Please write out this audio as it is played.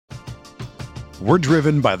We're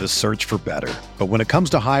driven by the search for better. But when it comes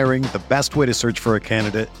to hiring, the best way to search for a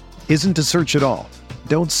candidate isn't to search at all.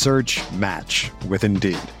 Don't search, match with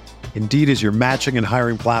Indeed. Indeed is your matching and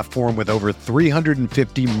hiring platform with over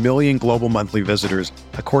 350 million global monthly visitors,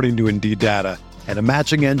 according to Indeed data, and a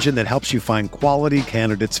matching engine that helps you find quality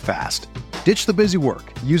candidates fast. Ditch the busy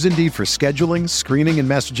work. Use Indeed for scheduling, screening, and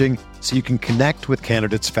messaging so you can connect with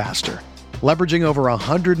candidates faster. Leveraging over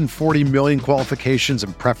 140 million qualifications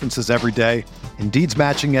and preferences every day, Indeed's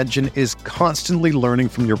matching engine is constantly learning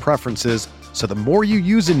from your preferences, so the more you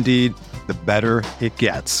use Indeed, the better it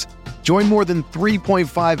gets. Join more than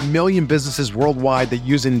 3.5 million businesses worldwide that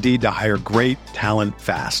use Indeed to hire great talent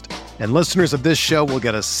fast. And listeners of this show will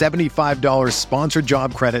get a $75 sponsored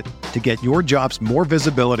job credit to get your jobs more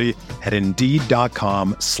visibility at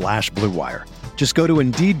Indeed.com/Blue Wire. Just go to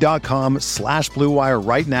Indeed.com/Blue Wire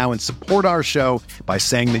right now and support our show by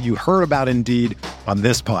saying that you heard about Indeed on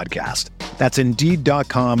this podcast. That's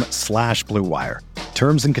Indeed.com/Blue Wire.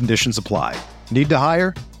 Terms and conditions apply. Need to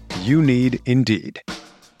hire? You need Indeed.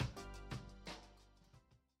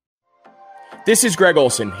 This is Greg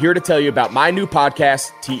Olson, here to tell you about my new podcast,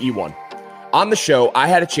 TE1. On the show, I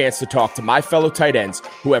had a chance to talk to my fellow tight ends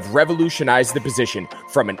who have revolutionized the position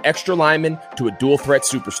from an extra lineman to a dual-threat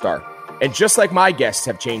superstar. And just like my guests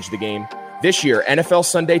have changed the game, this year,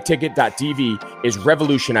 NFLSundayTicket.tv is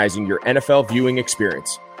revolutionizing your NFL viewing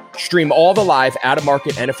experience. Stream all the live,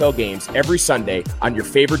 out-of-market NFL games every Sunday on your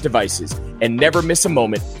favorite devices and never miss a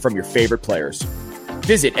moment from your favorite players.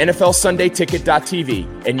 Visit NFLSundayTicket.tv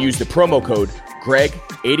and use the promo code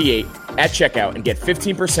GREG88 at checkout and get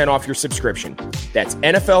 15% off your subscription. That's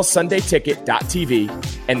NFLSundayTicket.tv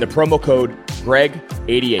and the promo code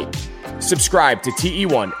GREG88. Subscribe to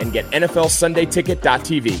TE1 and get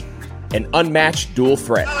NFLSundayTicket.tv, an unmatched dual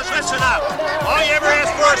threat. Listen up. All you ever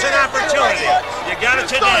asked for is an opportunity. You got it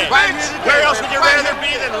today. Where else would you rather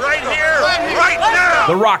be than right here, right now?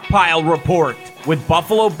 The Rockpile Report with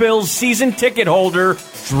Buffalo Bills season ticket holder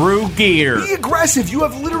Drew Gear. Be aggressive. You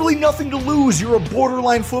have literally nothing to lose. You're a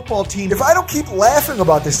borderline football team. If I don't keep laughing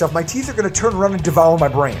about this stuff, my teeth are going to turn around and devour my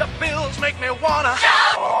brain. The Bills make me wanna.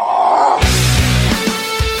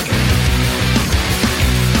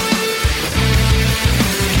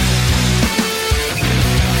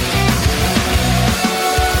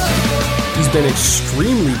 He's been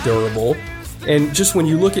extremely durable. And just when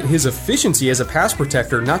you look at his efficiency as a pass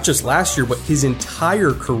protector, not just last year, but his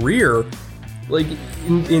entire career, like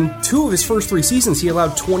in two of his first three seasons, he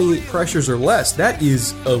allowed 28 pressures or less. That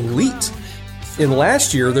is elite. In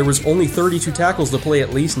last year, there was only 32 tackles to play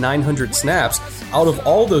at least 900 snaps. Out of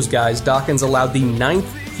all those guys, Dawkins allowed the 9th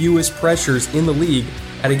fewest pressures in the league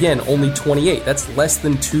at, again, only 28. That's less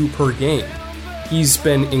than 2 per game. He's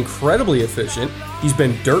been incredibly efficient. He's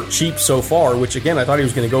been dirt cheap so far, which, again, I thought he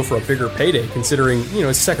was going to go for a bigger payday, considering,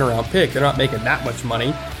 his second-round pick. They're not making that much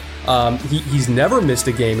money. He's never missed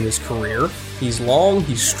a game in his career. He's long,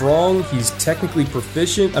 he's strong, he's technically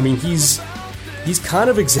proficient. I mean, he's kind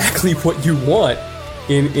of exactly what you want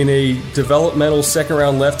in a developmental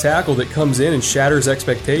second-round left tackle that comes in and shatters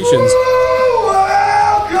expectations. Ooh,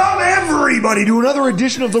 welcome, everybody, to another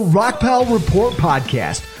edition of the Rockpile Report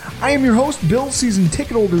podcast. I am your host, Bills season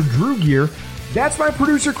ticket holder Drew Gear. That's my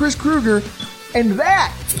producer, Chris Kruger. And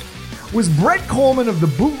that was Brett Coleman of the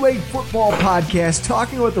Bootleg Football Podcast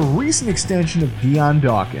talking about the recent extension of Deion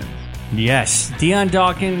Dawkins. Yes, Deion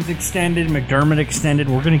Dawkins extended, McDermott extended.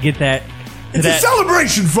 We're going to get that. It's a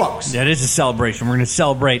celebration, folks. That is a celebration. We're going to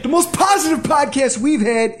celebrate the most positive podcast we've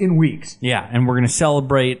had in weeks. Yeah, and we're going to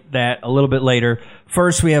celebrate that a little bit later.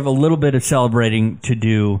 First, we have a little bit of celebrating to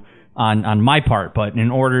do on my part, but in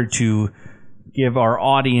order to give our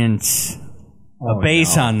audience a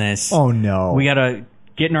base on this, we got to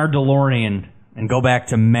get in our DeLorean and go back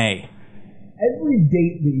to May. Every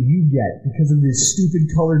date that you get because of this stupid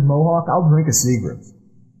colored mohawk, I'll drink a Seagram's.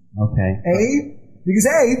 Okay. Because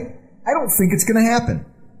I don't think it's going to happen.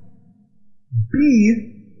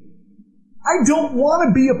 B, I don't want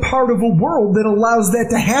to be a part of a world that allows that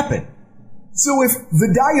to happen. So if the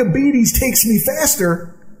diabetes takes me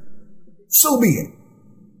faster, so be it.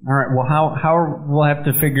 All right. Well, how we'll have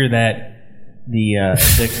to figure that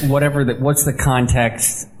what's the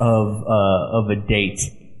context of a date?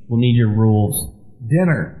 We'll need your rules.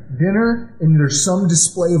 Dinner, and there's some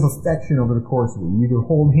display of affection over the course of it. You either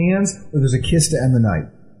hold hands or there's a kiss to end the night.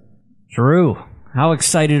 True. How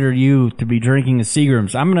excited are you to be drinking a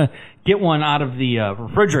Seagram's? I'm going to get one out of the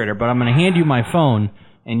refrigerator, but I'm going to hand you my phone,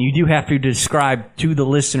 and you do have to describe to the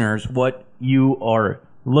listeners what you are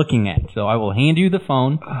looking at. So I will hand you the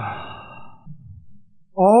phone.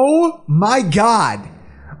 Oh, my God.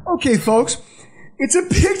 Okay, folks. It's a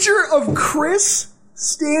picture of Chris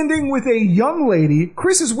standing with a young lady.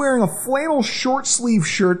 Chris is wearing a flannel short sleeve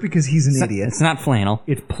shirt because he's an idiot. It's not flannel.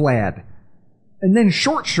 It's plaid. And then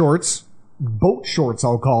short shorts, boat shorts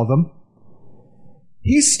I'll call them.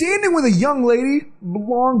 He's standing with a young lady,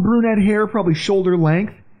 long brunette hair, probably shoulder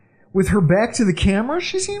length, with her back to the camera.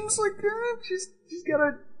 She seems like she's got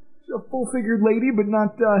a full-figured lady, but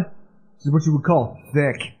not, she's what you would call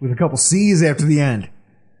thick, with a couple C's after the end.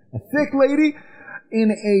 A thick lady in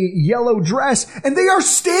a yellow dress, and they are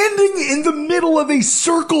standing in the middle of a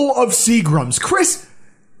circle of Seagrams. Chris...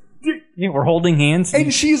 Yeah, we're holding hands.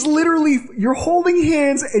 And she's literally... You're holding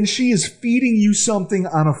hands, and she is feeding you something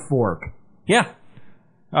on a fork. Yeah.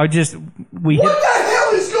 What the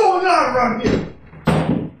hell is going on around here?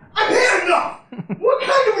 I've had enough! What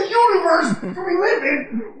kind of a universe do we live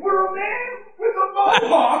in where a man with a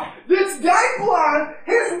mohawk that's dyed blonde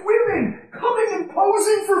has women coming and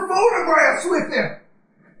posing for photographs with him?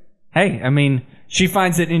 Hey, I mean, she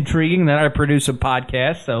finds it intriguing that I produce a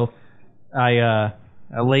podcast, so I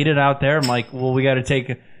laid it out there. I'm like, well, we got to take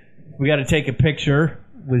a picture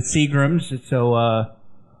with Seagrams,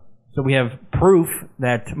 so we have proof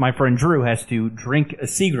that my friend Drew has to drink a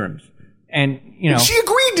Seagrams. And, And she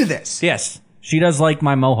agreed to this. Yes. She does like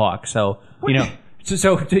my mohawk, so,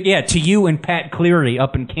 to you and Pat Cleary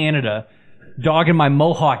up in Canada, dogging my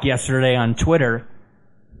mohawk yesterday on Twitter,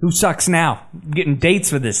 who sucks now? I'm getting dates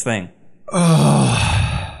for this thing.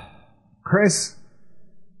 Chris,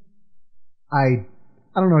 I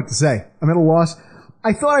don't know what to say. I'm at a loss.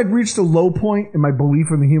 I thought I'd reached a low point in my belief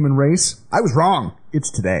in the human race. I was wrong. It's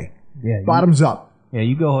today. Yeah, Bottoms up. Yeah,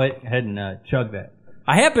 you go ahead and chug that.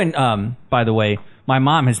 I have been, by the way, my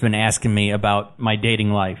mom has been asking me about my dating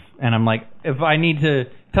life. And I'm like, if I need to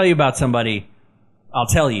tell you about somebody, I'll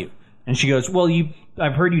tell you. And she goes, well,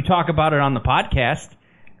 I've heard you talk about it on the podcast.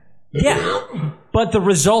 Yeah. But the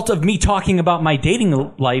result of me talking about my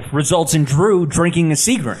dating life results in Drew drinking a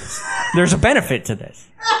Seagrams. There's a benefit to this.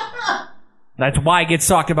 That's why it gets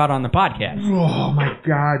talked about on the podcast. Oh, my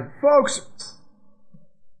God. Folks,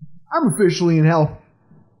 I'm officially in hell.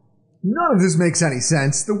 None of this makes any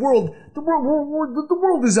sense. The world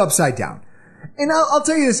is upside down. And I'll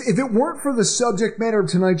tell you this, if it weren't for the subject matter of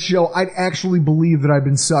tonight's show, I'd actually believe that I've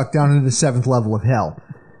been sucked down into the 7th level of hell.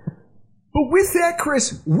 But with that,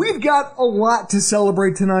 Chris, we've got a lot to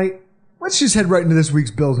celebrate tonight. Let's just head right into this week's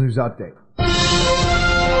Bills News Update.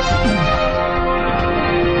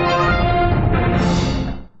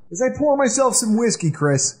 As I pour myself some whiskey,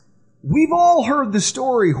 Chris, we've all heard the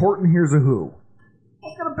story, Horton Hears a Who.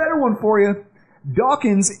 I've got a better one for you.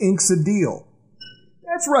 Dawkins inks a deal.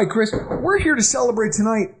 That's right, Chris. We're here to celebrate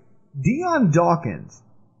tonight. Dion Dawkins.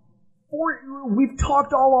 We've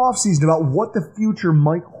talked all offseason about what the future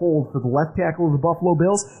might hold for the left tackle of the Buffalo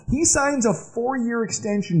Bills. He signs a 4-year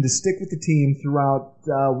extension to stick with the team throughout,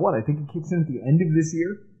 I think it kicks in at the end of this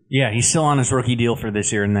year? Yeah, he's still on his rookie deal for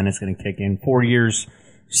this year, and then it's going to kick in. 4 years,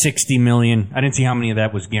 $60 million. I didn't see how many of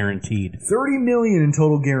that was guaranteed. $30 million in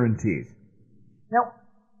total guarantees. Now,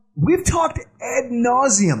 we've talked ad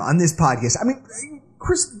nauseum on this podcast. I mean,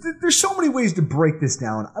 Chris, there's so many ways to break this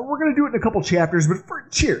down. We're going to do it in a couple chapters,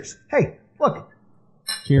 but cheers. Hey, look.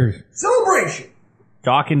 Cheers. Celebration.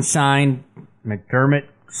 Dawkins signed. McDermott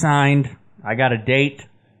signed. I got a date.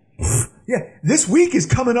 Yeah, this week is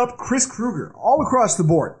coming up Chris Kruger, all across the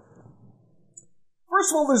board.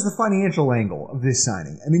 First of all, there's the financial angle of this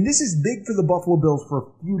signing. I mean, this is big for the Buffalo Bills for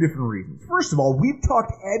a few different reasons. First of all, we've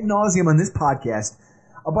talked ad nauseum on this podcast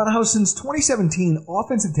about how since 2017,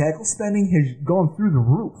 offensive tackle spending has gone through the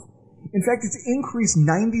roof. In fact, it's increased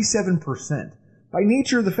 97%. By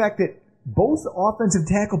nature of the fact that both offensive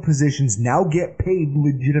tackle positions now get paid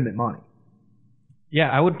legitimate money. Yeah,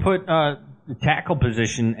 I would put the tackle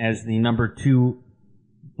position as the number 2,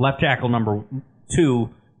 left tackle number 2,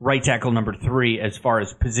 right tackle number 3 as far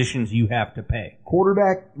as positions you have to pay.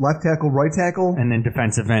 Quarterback, left tackle, right tackle. And then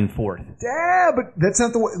defensive end 4th. Yeah, but that's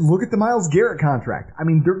not the way. Look at the Myles Garrett contract. I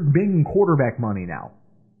mean, they're making quarterback money now.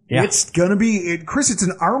 Yeah. It's going to be, Chris, it's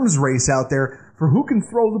an arms race out there for who can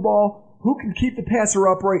throw the ball, who can keep the passer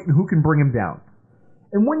upright, and who can bring him down.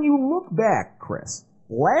 And when you look back, Chris,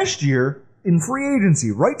 last year in free agency,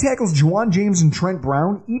 right tackles Juwan James and Trent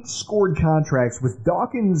Brown each scored contracts with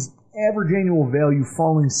Dawkins' average annual value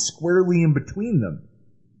falling squarely in between them.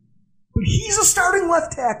 But he's a starting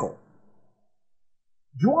left tackle.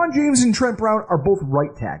 Juwan James and Trent Brown are both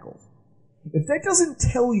right tackles. If that doesn't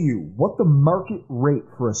tell you what the market rate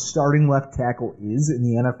for a starting left tackle is in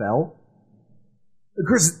the NFL,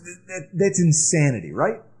 Chris, that's insanity,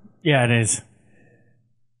 right? Yeah, it is.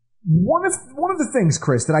 One of the things,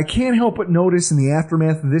 Chris, that I can't help but notice in the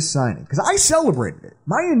aftermath of this signing, because I celebrated it.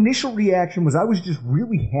 My initial reaction was I was just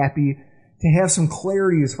really happy to have some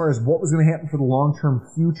clarity as far as what was going to happen for the long-term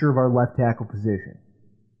future of our left tackle position.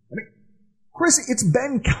 I mean, Chris, it's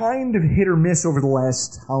been kind of hit or miss over the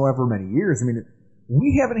last however many years. I mean,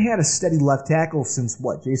 we haven't had a steady left tackle since,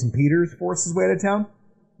 Jason Peters forced his way out of town?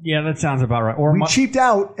 Yeah, that sounds about right. We cheaped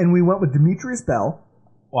out, and we went with Demetrius Bell.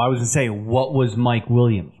 Well, I was going to say, what was Mike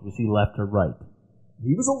Williams? Was he left or right?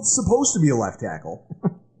 He was supposed to be a left tackle.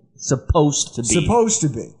 Supposed to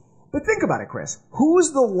be. But think about it, Chris. Who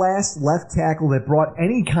was the last left tackle that brought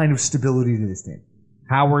any kind of stability to this team?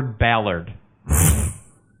 Howard Ballard.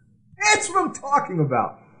 That's what I'm talking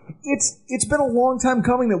about. It's been a long time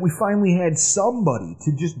coming that we finally had somebody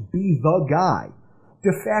to just be the guy.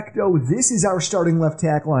 De facto, this is our starting left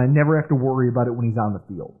tackle, and I never have to worry about it when he's on the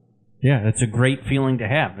field. Yeah, that's a great feeling to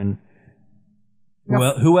have. And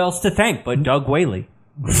who else to thank but Doug Whaley?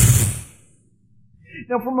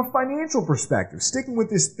 Now, from a financial perspective, sticking with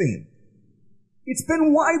this theme, it's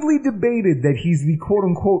been widely debated that he's the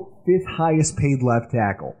quote-unquote fifth highest paid left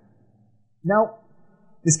tackle. Now,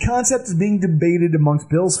 this concept is being debated amongst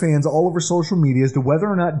Bills fans all over social media as to whether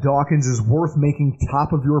or not Dawkins is worth making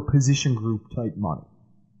top of your position group type money.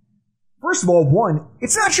 First of all, one,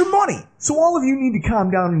 it's not your money, so all of you need to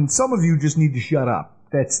calm down and some of you just need to shut up.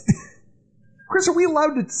 That's... Chris, are we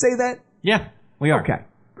allowed to say that? Yeah, we are. Okay.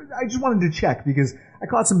 I just wanted to check because I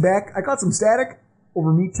caught some static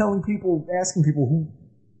over me asking people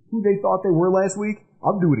who they thought they were last week.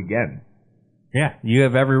 I'll do it again. Yeah, you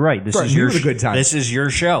have every right. This is your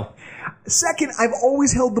show. Second, I've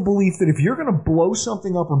always held the belief that if you're going to blow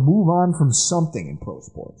something up or move on from something in pro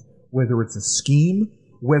sports, whether it's a scheme,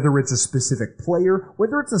 whether it's a specific player,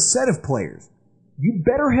 whether it's a set of players, you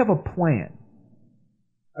better have a plan.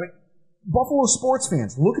 I mean, Buffalo sports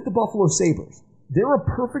fans, look at the Buffalo Sabres. They're a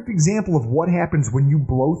perfect example of what happens when you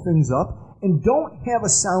blow things up and don't have a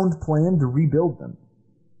sound plan to rebuild them.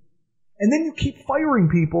 And then you keep firing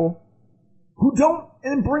people who don't,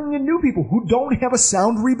 and bringing in new people who don't have a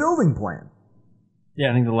sound rebuilding plan.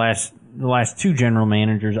 Yeah, I think the last two general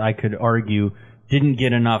managers, I could argue, didn't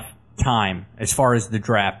get enough time as far as the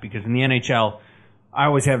draft, because in the NHL, I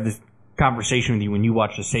always have this conversation with you when you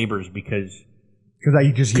watch the Sabres because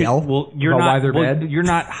I just yell. Well, you're not. Why they're bad. You're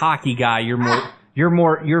not hockey guy.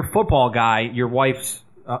 You're football guy. Your wife's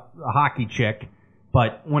a hockey chick.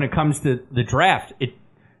 But when it comes to the draft,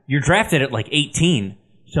 you're drafted at like 18,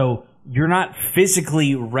 so you're not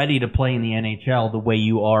physically ready to play in the NHL the way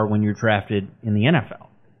you are when you're drafted in the NFL.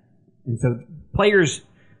 And so players,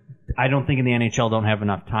 I don't think in the NHL don't have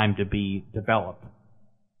enough time to be developed.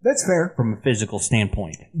 That's fair. From a physical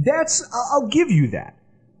standpoint. I'll give you that.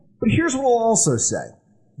 But here's what I'll also say.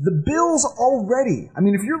 The Bills already,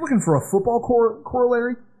 if you're looking for a football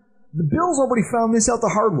corollary, the Bills already found this out the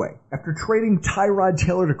hard way after trading Tyrod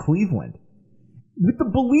Taylor to Cleveland. With the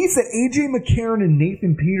belief that A.J. McCarron and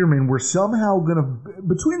Nathan Peterman were somehow going to,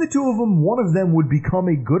 between the two of them, one of them would become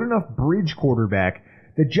a good enough bridge quarterback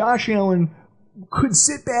that Josh Allen could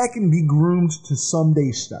sit back and be groomed to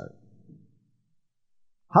someday start.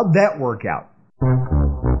 How'd that work out?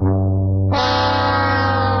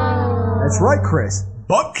 That's right, Chris.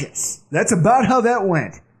 Buckets. That's about how that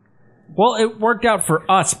went. Well, it worked out for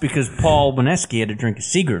us because Paul Wineski had to drink a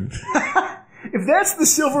Seagram. If that's the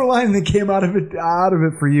silver lining that came out of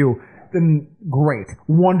it for you, then great.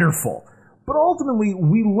 Wonderful. But ultimately,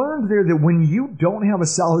 we learned there that when you don't have a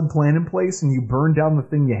solid plan in place and you burn down the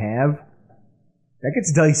thing you have, that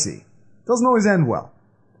gets dicey. Doesn't always end well.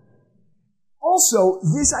 Also,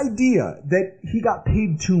 this idea that he got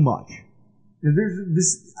paid too much. There's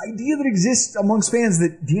this idea that exists amongst fans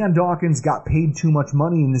that Deion Dawkins got paid too much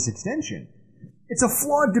money in this extension. It's a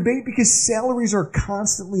flawed debate because salaries are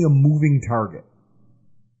constantly a moving target.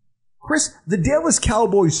 Chris, the Dallas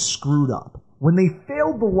Cowboys screwed up when they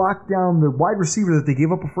failed to lock down the wide receiver that they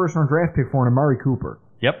gave up a first-round draft pick for in Amari Cooper.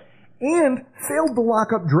 Yep. And failed to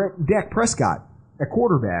lock up Dak Prescott at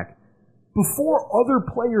quarterback before other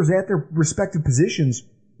players at their respective positions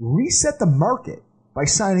reset the market by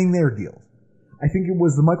signing their deals. I think it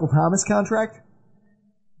was the Michael Thomas contract.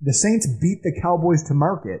 The Saints beat the Cowboys to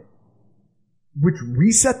market, which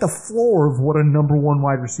reset the floor of what a number one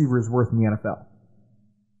wide receiver is worth in the NFL.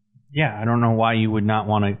 Yeah, I don't know why you would not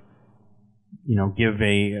want to, give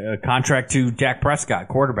a contract to Dak Prescott,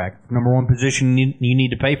 quarterback, number one position you need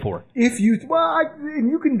to pay for. And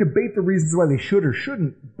you can debate the reasons why they should or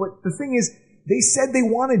shouldn't, but the thing is, they said they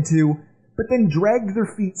wanted to, but then dragged their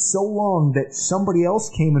feet so long that somebody else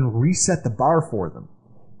came and reset the bar for them.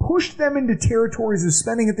 Pushed them into territories of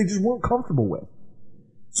spending that they just weren't comfortable with.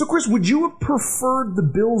 So, Chris, would you have preferred the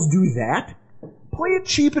Bills do that? Play it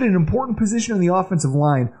cheap at an important position on the offensive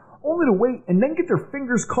line, only to wait and then get their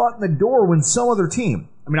fingers caught in the door when some other team.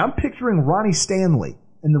 I mean, I'm picturing Ronnie Stanley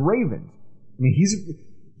and the Ravens. I mean,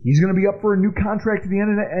 he's going to be up for a new contract at the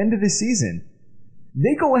end of this season.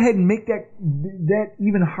 They go ahead and make that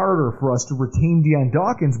even harder for us to retain Deion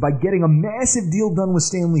Dawkins by getting a massive deal done with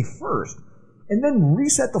Stanley first, and then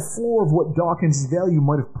reset the floor of what Dawkins' value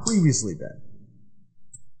might have previously been.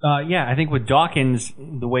 Yeah, I think with Dawkins,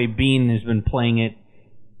 the way Bean has been playing it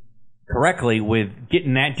correctly with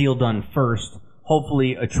getting that deal done first,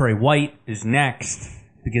 hopefully a Trey White is next,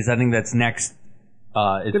 because I think that's next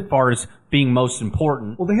as far as being most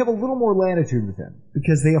important. Well, they have a little more latitude with him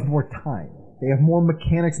because they have more time. They have more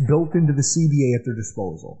mechanics built into the CBA at their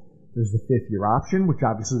disposal. There's the fifth-year option, which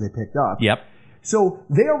obviously they picked up. Yep. So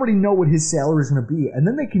they already know what his salary is going to be, and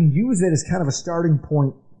then they can use that as kind of a starting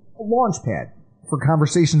point, a launch pad for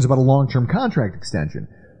conversations about a long-term contract extension.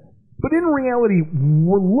 But in reality,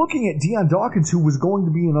 we're looking at Deion Dawkins, who was going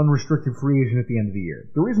to be an unrestricted free agent at the end of the year.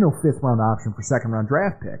 There is no fifth-round option for second-round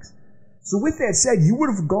draft picks. So with that said, you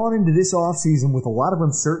would have gone into this offseason with a lot of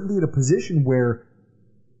uncertainty at a position where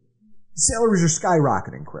salaries are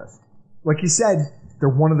skyrocketing, Chris. Like you said, they're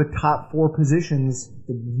one of the top 4 positions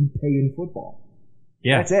that you pay in football.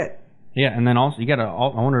 Yeah. That's it. Yeah, and then also,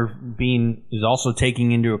 I wonder if Bean is also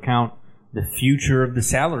taking into account the future of the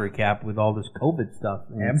salary cap with all this COVID stuff.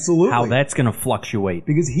 And absolutely. How that's going to fluctuate.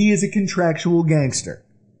 Because he is a contractual gangster.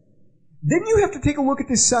 Then you have to take a look at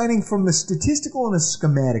this signing from the statistical and a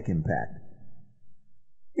schematic impact.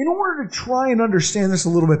 In order to try and understand this a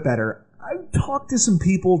little bit better, I talked to some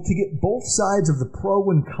people to get both sides of the pro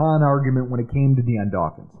and con argument when it came to Deion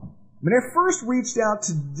Dawkins. When I first reached out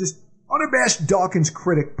to just unabashed Dawkins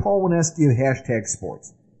critic Paul Wineski of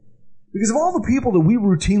 #sports. Because of all the people that we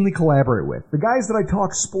routinely collaborate with, the guys that I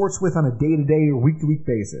talk sports with on a day-to-day or week-to-week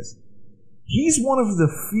basis, he's one of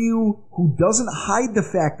the few who doesn't hide the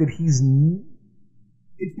fact that it's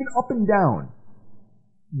been up and down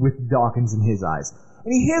with Dawkins in his eyes.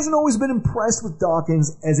 And he hasn't always been impressed with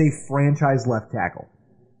Dawkins as a franchise left tackle.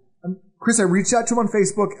 Chris, I reached out to him on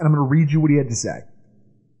Facebook, and I'm going to read you what he had to say.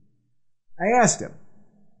 I asked him,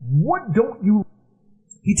 what don't you...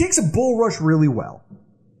 He takes a bull rush really well.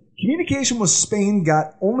 Communication with Spain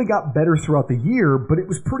only got better throughout the year, but it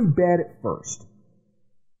was pretty bad at first.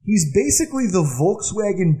 He's basically the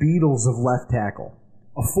Volkswagen Beetles of left tackle.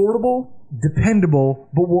 Affordable, dependable,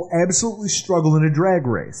 but will absolutely struggle in a drag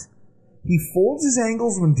race. He folds his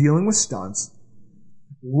angles when dealing with stunts.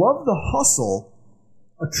 Love the hustle.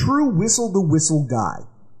 A true whistle-to-whistle guy.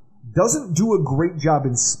 Doesn't do a great job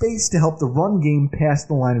in space to help the run game past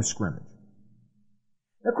the line of scrimmage.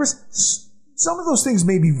 Now, Chris, some of those things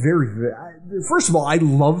may be very... First of all, I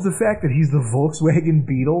love the fact that he's the Volkswagen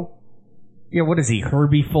Beetle. Yeah, what is he,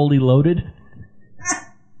 Herbie fully loaded?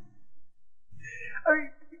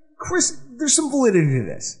 Chris, there's some validity to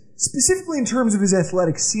this. Specifically in terms of his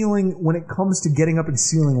athletic ceiling when it comes to getting up and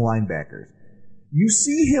sealing linebackers. You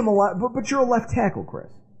see him a lot, but you're a left tackle,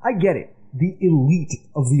 Chris. I get it. The elite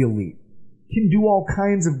of the elite can do all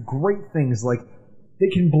kinds of great things, like they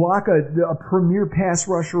can block a premier pass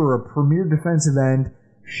rusher or a premier defensive end,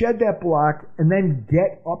 shed that block, and then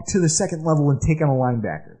get up to the second level and take on a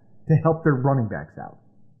linebacker to help their running backs out.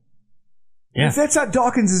 Yeah. If that's not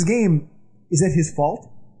Dawkins' game, is that his fault?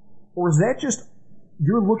 Or is that just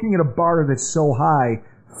you're looking at a bar that's so high,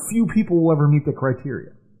 few people will ever meet the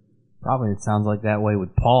criteria? Probably it sounds like that way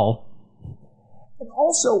with Paul. And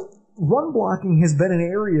also, run blocking has been an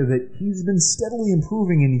area that he's been steadily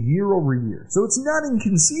improving in year over year. So it's not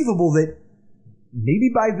inconceivable that maybe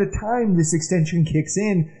by the time this extension kicks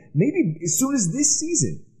in, maybe as soon as this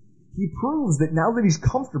season, he proves that now that he's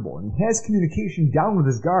comfortable and he has communication down with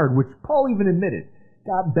his guard, which Paul even admitted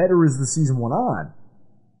got better as the season went on,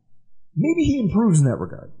 maybe he improves in that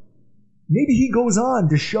regard. Maybe he goes on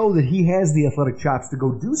to show that he has the athletic chops to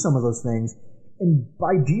go do some of those things, and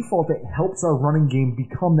by default, it helps our running game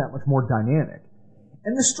become that much more dynamic.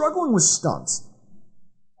 And the struggling with stunts.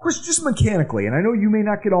 Chris, just mechanically, and I know you may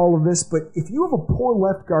not get all of this, but if you have a poor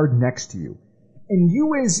left guard next to you, and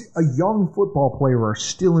you as a young football player are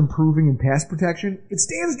still improving in pass protection, it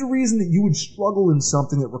stands to reason that you would struggle in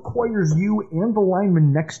something that requires you and the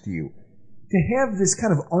lineman next to you to have this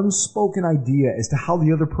kind of unspoken idea as to how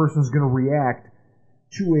the other person is going to react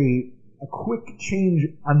to a quick change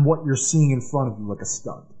on what you're seeing in front of you, like a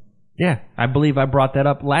stunt. Yeah, I believe I brought that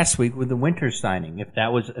up last week with the Winter signing, if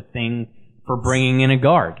that was a thing for bringing in a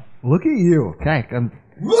guard. Look at you. Okay.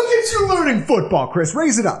 Look at you learning football, Chris.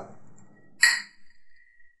 Raise it up.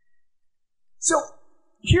 So,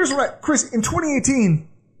 here's what Chris, in 2018,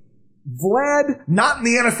 Vlad, not in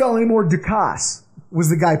the NFL anymore, Ducasse was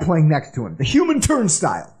the guy playing next to him. The human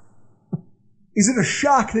turnstile. Is it a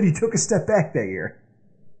shock that he took a step back that year?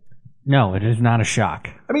 No, it is not a shock.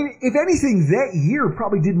 I mean, if anything, that year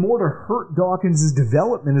probably did more to hurt Dawkins'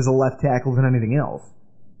 development as a left tackle than anything else.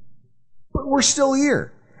 But we're still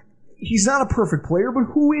here. He's not a perfect player, but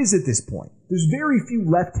who is at this point? There's very few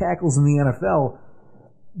left tackles in the NFL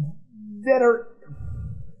that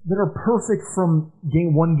are perfect from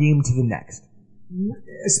one game to the next.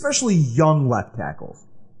 Especially young left tackles.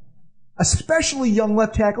 Especially young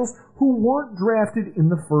left tackles who weren't drafted in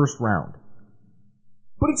the first round.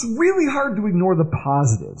 But it's really hard to ignore the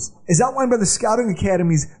positives, as outlined by the Scouting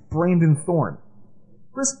Academy's Brandon Thorne.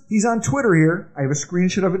 Chris, he's on Twitter here. I have a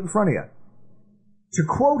screenshot of it in front of you. To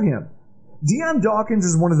quote him, Deion Dawkins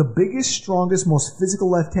is one of the biggest, strongest, most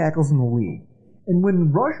physical left tackles in the league. And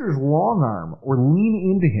when rushers long arm or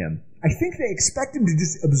lean into him, I think they expect him to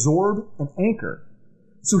just absorb and anchor.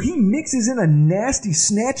 So he mixes in a nasty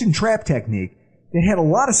snatch and trap technique that had a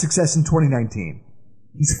lot of success in 2019.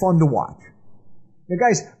 He's fun to watch. Now,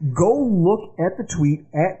 guys, go look at the tweet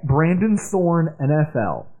at Brandon Thorne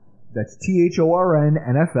NFL. That's THORN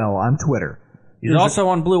NFL on Twitter. He's also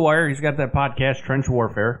on Blue Wire. He's got that podcast, Trench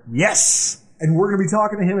Warfare. Yes! And we're going to be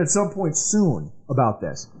talking to him at some point soon about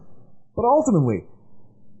this. But ultimately,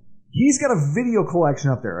 he's got a video collection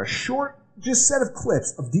up there, a short just set of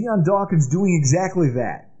clips of Deion Dawkins doing exactly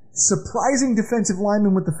that. Surprising defensive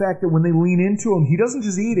lineman with the fact that when they lean into him, he doesn't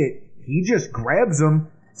just eat it, he just grabs them,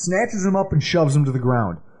 snatches them up, and shoves them to the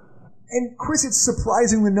ground. And Chris, it's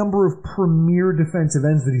surprising the number of premier defensive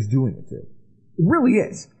ends that he's doing it to. It really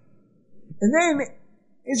is. And then,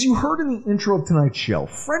 as you heard in the intro of tonight's show,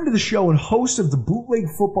 friend of the show and host of the Bootleg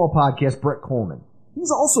Football Podcast, Brett Coleman, he's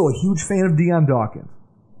also a huge fan of Deion Dawkins.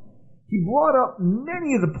 He brought up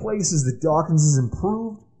many of the places that Dawkins has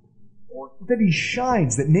improved, or that he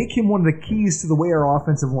shines, that make him one of the keys to the way our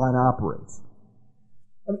offensive line operates.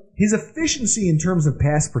 I mean, his efficiency in terms of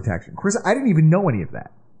pass protection. Chris, I didn't even know any of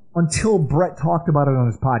that until Brett talked about it on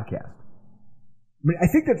his podcast. I mean, I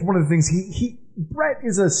think that's one of the things Brett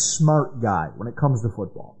is a smart guy when it comes to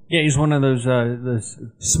football. Yeah, he's one of those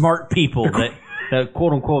smart people the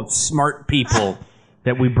quote-unquote smart people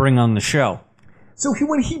that we bring on the show. So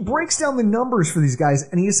when he breaks down the numbers for these guys,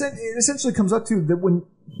 and it essentially comes up to that when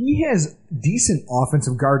he has decent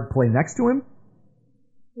offensive guard play next to him,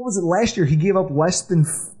 what was it last year? He gave up less than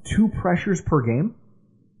 2 pressures per game?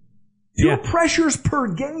 2 pressures per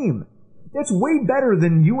game! That's way better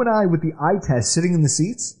than you and I with the eye test sitting in the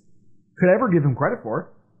seats could ever give him credit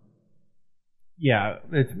for. Yeah,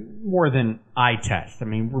 it's more than eye test. I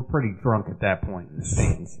mean, we're pretty drunk at that point in the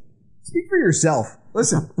stands. Speak for yourself.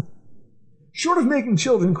 Listen, short of making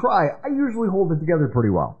children cry, I usually hold it together pretty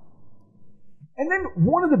well. And then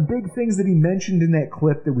one of the big things that he mentioned in that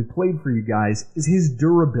clip that we played for you guys is his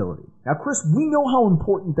durability. Now, Chris, we know how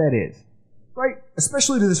important that is, right?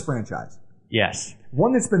 Especially to this franchise. Yes.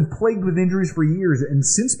 One that's been plagued with injuries for years, and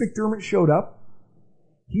since McDermott showed up,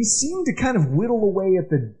 he seemed to kind of whittle away at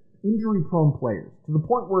the injury-prone players to the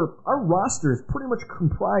point where our roster is pretty much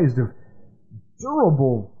comprised of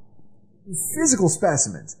durable, physical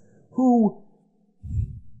specimens who,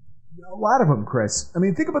 a lot of them, Chris, I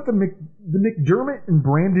mean, think about the McDermott and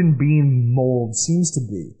Brandon Beane mold seems to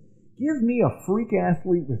be. Give me a freak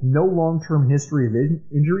athlete with no long-term history of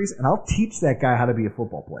injuries, and I'll teach that guy how to be a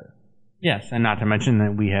football player. Yes, and not to mention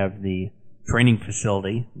that we have the training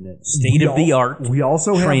facility, the state-of-the-art We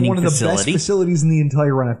also have training one of the facility. best facilities in the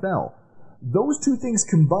entire NFL. Those two things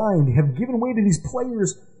combined have given way to these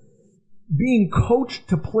players being coached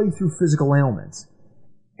to play through physical ailments.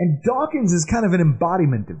 And Dawkins is kind of an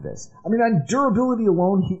embodiment of this. I mean, on durability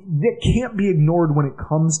alone, that can't be ignored when it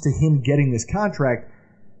comes to him getting this contract.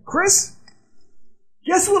 Chris,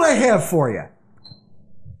 guess what I have for you?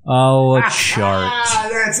 Oh, a chart.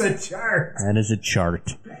 That's a chart. That is a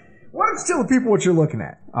chart. Why don't you tell the people what you're looking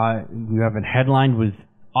at? You have it headlined with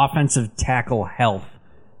offensive tackle health,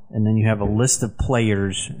 and then you have a list of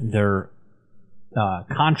players, their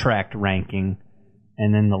contract ranking,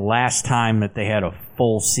 and then the last time that they had a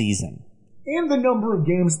full season. And the number of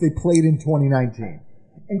games they played in 2019.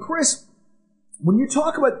 And Chris, when you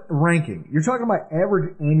talk about ranking, you're talking about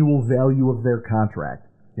average annual value of their contract.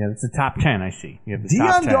 Yeah, that's the top 10, I see. You have the Deion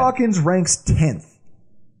top 10. Dawkins ranks 10th.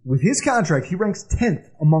 With his contract, he ranks 10th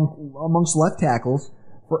amongst left tackles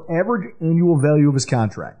for average annual value of his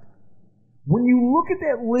contract. When you look at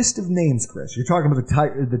that list of names, Chris, you're talking about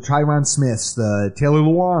the Tyron Smiths, the Taylor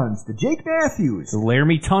Lewans, the Jake Matthews, The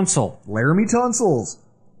Laramie Tunsil's.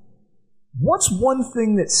 What's one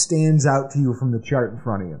thing that stands out to you from the chart in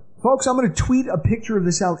front of you Folks, I'm going to tweet a picture of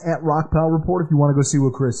this out at Rockpile Report if you want to go see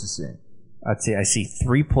what Chris is saying. Let's see. I see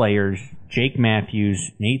 3 players, Jake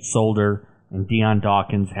Matthews, Nate Solder, and Dion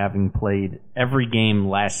Dawkins having played every game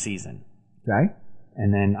last season. Okay.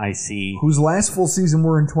 And then I see... Whose last full season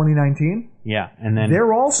were in 2019? Yeah, and then...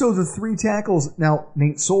 They're also the 3 tackles. Now,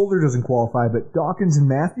 Nate Solder doesn't qualify, but Dawkins and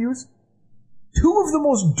Matthews, 2 of the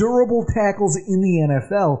most durable tackles in the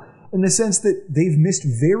NFL in the sense that they've missed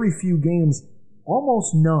very few games,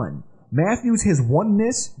 almost none. Matthews has 1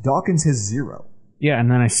 miss, Dawkins has 0. Yeah, and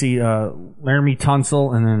then I see Laramie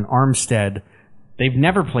Tunsil and then Armstead. They've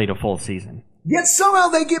never played a full season. Yet somehow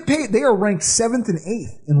they get paid. They are ranked 7th and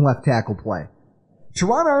 8th in left tackle play.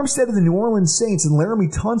 Teron Armstead of the New Orleans Saints and Laramie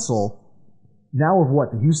Tunsil, now of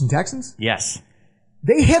what, the Houston Texans? Yes.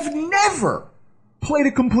 They have never played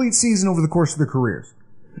a complete season over the course of their careers.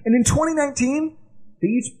 And in 2019, they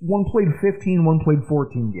each, one played 15, one played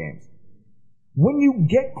 14 games. When you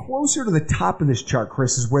get closer to the top of this chart,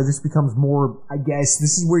 Chris, is where this becomes more, I guess,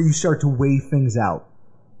 this is where you start to weigh things out.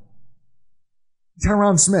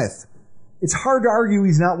 Tyron Smith. It's hard to argue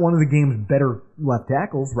he's not one of the game's better left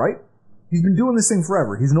tackles, right? He's been doing this thing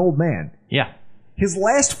forever. He's an old man. Yeah. His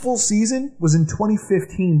last full season was in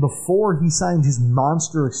 2015 before he signed his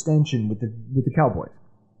monster extension with the Cowboys.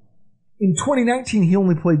 In 2019, he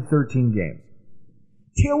only played 13 games.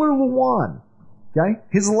 Taylor Lewan, okay?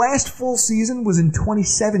 His last full season was in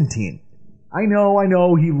 2017. I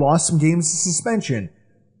know, he lost some games to suspension.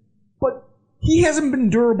 But he hasn't been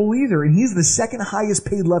durable either, and he's the second highest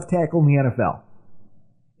paid left tackle in the NFL.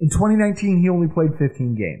 In 2019, he only played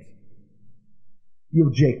 15 games. You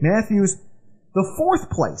have Jake Matthews. The 4th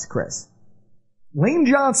place, Chris. Lane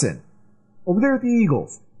Johnson, over there at the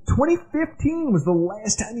Eagles. 2015 was the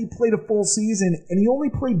last time he played a full season, and he only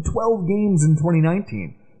played 12 games in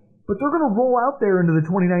 2019. But they're going to roll out there into the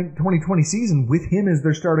 2020 season with him as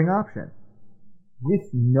their starting option.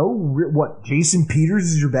 With Jason Peters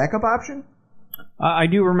is your backup option? I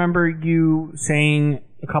do remember you saying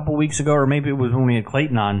a couple weeks ago, or maybe it was when we had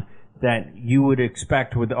Clayton on, that you would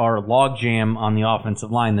expect with our logjam on the offensive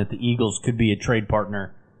line that the Eagles could be a trade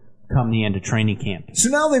partner come the end of training camp. So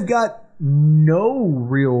now they've got no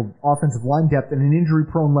real offensive line depth and an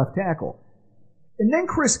injury-prone left tackle. And then,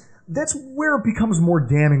 Chris, that's where it becomes more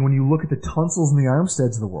damning when you look at the Tunsils and the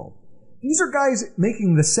Armsteads of the world. These are guys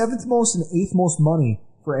making the 7th most and 8th most money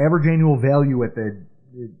for average annual value in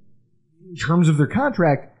terms of their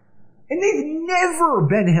contract, and they've never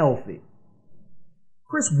been healthy.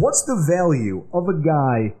 Chris, what's the value of a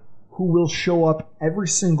guy who will show up every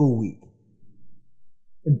single week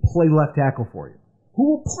and play left tackle for you? Who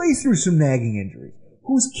will play through some nagging injuries?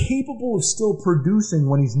 Who's capable of still producing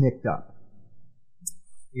when he's nicked up?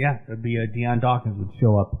 Yeah, it'd be Dion Dawkins would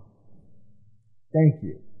show up. Thank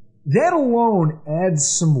you. That alone adds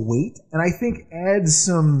some weight, and I think adds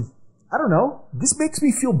some, I don't know, this makes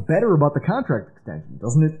me feel better about the contract extension,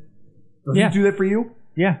 doesn't it? Doesn't it do that for you?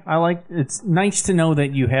 Yeah, it's nice to know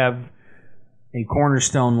that you have a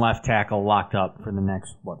cornerstone left tackle locked up for the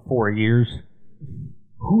next, 4 years?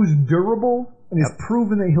 Who's durable and has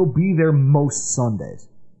proven that he'll be there most Sundays.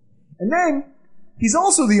 And then, he's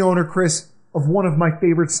also the owner, Chris, of one of my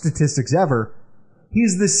favorite statistics ever.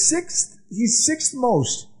 He's 6th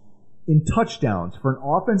most in touchdowns for an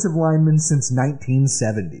offensive lineman since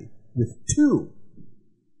 1970, with 2.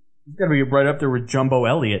 He's got to be right up there with Jumbo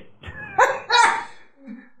Elliott.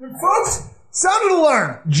 Folks, sound an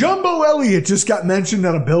alarm. Jumbo Elliott just got mentioned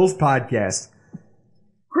on a Bills podcast.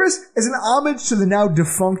 Chris, as an homage to the now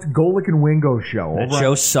defunct Golick and Wingo show. That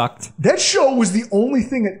show sucked. That show was the only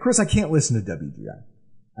thing that... Chris, I can't listen to WGI.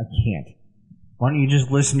 I can't. Why don't you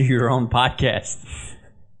just listen to your own podcast?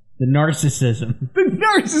 The narcissism. The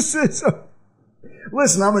narcissism.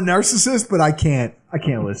 Listen, I'm a narcissist, but I can't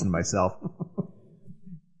listen to myself.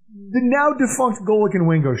 The now defunct Golick and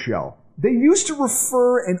Wingo show. They used to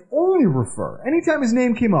refer, and only refer, anytime his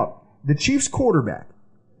name came up, the Chiefs quarterback,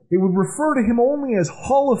 they would refer to him only as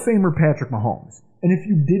Hall of Famer Patrick Mahomes. And if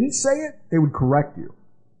you didn't say it, they would correct you.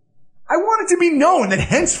 I want it to be known that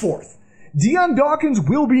henceforth, Dion Dawkins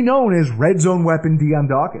will be known as Red Zone Weapon Dion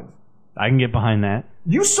Dawkins. I can get behind that.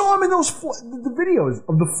 You saw him in the videos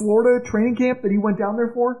of the Florida training camp that he went down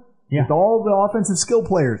there for? Yeah. With all the offensive skill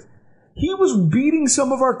players. He was beating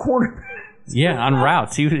some of our cornerbacks. Yeah, on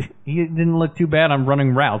routes. He didn't look too bad on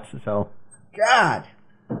running routes. So, God.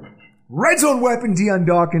 Red Zone Weapon Dion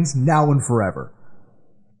Dawkins, now and forever.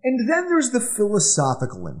 And then there's the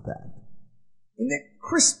philosophical impact. And that,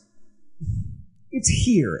 Chris, it's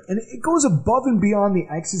here. And it goes above and beyond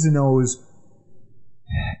the X's and O's.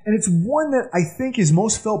 And it's one that I think is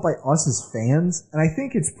most felt by us as fans. And I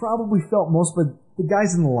think it's probably felt most by the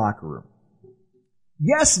guys in the locker room.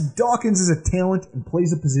 Yes, Dawkins is a talent and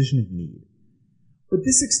plays a position of need. But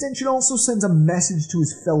this extension also sends a message to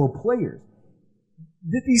his fellow players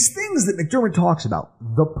that these things that McDermott talks about,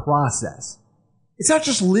 the process, it's not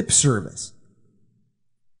just lip service.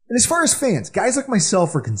 And as far as fans, guys like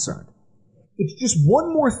myself are concerned, it's just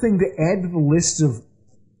one more thing to add to the list of,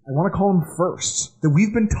 I want to call them firsts, that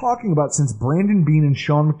we've been talking about since Brandon Beane and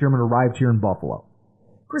Sean McDermott arrived here in Buffalo.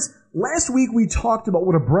 Chris, last week we talked about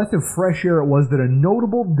what a breath of fresh air it was that a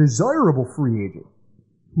notable, desirable free agent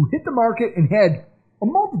who hit the market and had a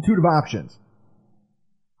multitude of options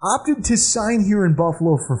opted to sign here in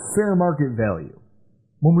Buffalo for fair market value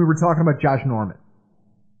when we were talking about Josh Norman.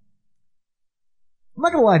 I'm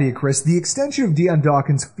not going to lie to you, Chris. The extension of Dion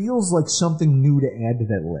Dawkins feels like something new to add to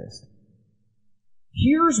that list.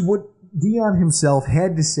 Here's what Dion himself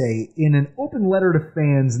had to say in an open letter to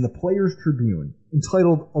fans in the Players Tribune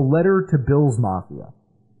entitled A Letter to Bills Mafia.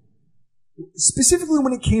 Specifically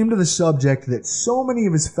when it came to the subject that so many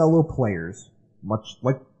of his fellow players, much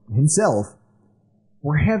like himself,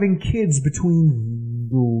 were having kids between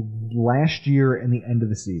last year and the end of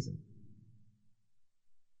the season.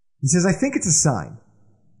 He says, I think it's a sign.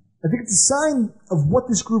 I think it's a sign of what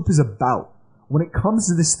this group is about when it comes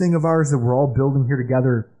to this thing of ours that we're all building here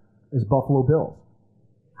together as Buffalo Bills.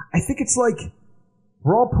 I think it's like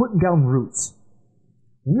we're all putting down roots.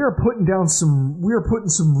 We are putting some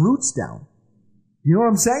roots down. You know what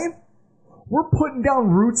I'm saying? We're putting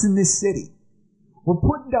down roots in this city. We're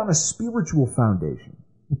putting down a spiritual foundation.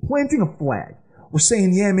 We're planting a flag. We're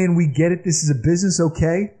saying, yeah, man, we get it. This is a business,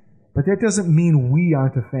 okay? But that doesn't mean we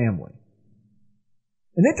aren't a family.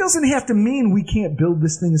 And that doesn't have to mean we can't build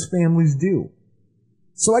this thing as families do.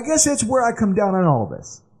 So I guess that's where I come down on all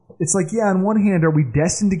this. It's like, yeah, on one hand, are we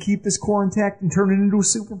destined to keep this core intact and turn it into a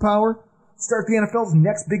superpower? Start the NFL's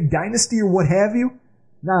next big dynasty or what have you?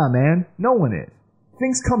 Nah, man, no one is.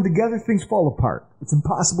 Things come together, things fall apart. It's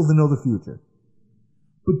impossible to know the future.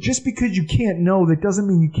 But just because you can't know, that doesn't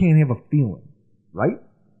mean you can't have a feeling, right?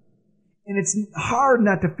 And it's hard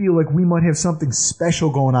not to feel like we might have something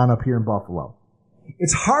special going on up here in Buffalo.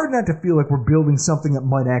 It's hard not to feel like we're building something that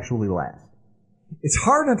might actually last. It's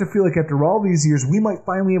hard not to feel like after all these years, we might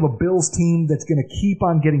finally have a Bills team that's going to keep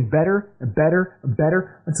on getting better and better and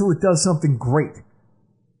better until it does something great.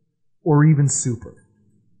 Or even super.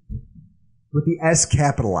 With the S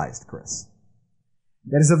capitalized, Chris.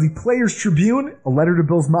 That is of the Players Tribune, a letter to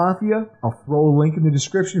Bills Mafia. I'll throw a link in the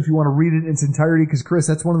description if you want to read it in its entirety, because, Chris,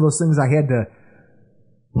 that's one of those things I had to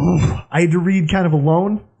read kind of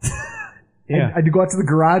alone. Yeah. I had to go out to the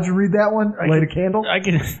garage and read that one, light a candle. I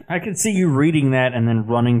can see you reading that and then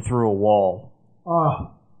running through a wall.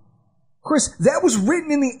 Chris, that was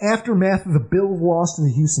written in the aftermath of the Bills' loss to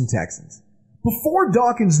the Houston Texans. Before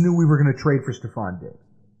Dawkins knew we were going to trade for Stephon Diggs.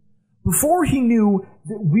 Before he knew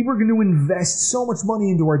that we were going to invest so much money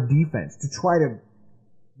into our defense to try to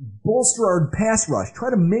bolster our pass rush, try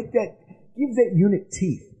to give that unit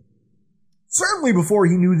teeth. Certainly before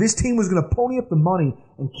he knew this team was going to pony up the money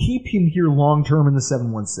and keep him here long-term in the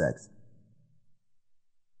 716.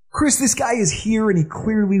 Chris, this guy is here and he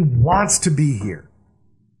clearly wants to be here.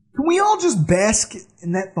 Can we all just bask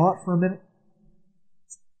in that thought for a minute?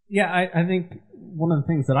 Yeah, I think one of the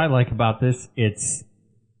things that I like about this, it's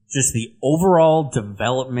just the overall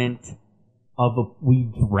development of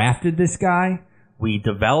we drafted this guy, we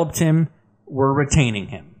developed him, we're retaining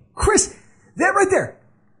him. Chris, that right there.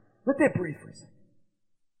 Let that breathe for a second.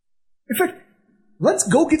 In fact, let's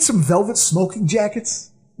go get some velvet smoking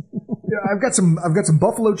jackets. I've got some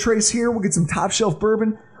Buffalo Trace here. We'll get some top shelf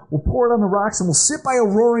bourbon. We'll pour it on the rocks and we'll sit by a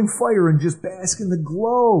roaring fire and just bask in the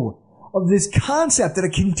glow of this concept that a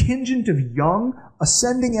contingent of young,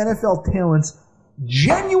 ascending NFL talents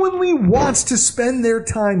genuinely wants to spend their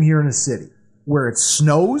time here in a city where it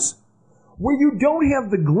snows, where you don't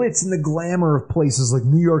have the glitz and the glamour of places like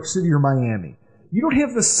New York City or Miami. You don't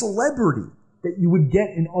have the celebrity that you would get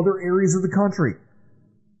in other areas of the country.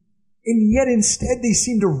 And yet instead they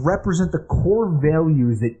seem to represent the core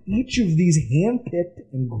values that each of these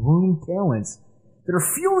hand-picked and groomed talents that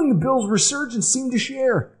are fueling the Bills' resurgence seem to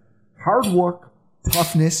share. Hard work,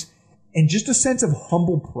 toughness, and just a sense of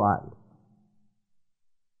humble pride.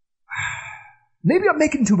 Maybe I'm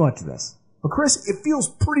making too much of this. But Chris, it feels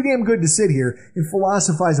pretty damn good to sit here and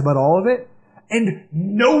philosophize about all of it. And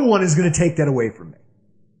no one is going to take that away from me.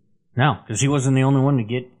 No, because he wasn't the only one to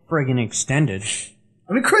get friggin' extended.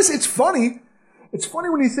 I mean, Chris, it's funny. It's funny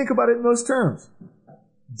when you think about it in those terms.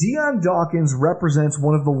 Dion Dawkins represents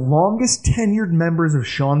one of the longest tenured members of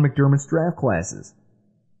Sean McDermott's draft classes.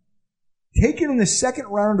 Taken in the second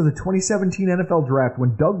round of the 2017 NFL Draft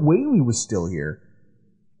when Doug Whaley was still here,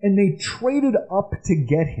 and they traded up to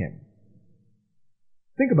get him.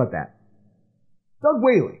 Think about that. Doug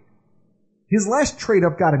Whaley. His last trade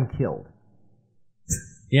up got him killed.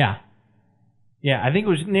 Yeah. Yeah, I think it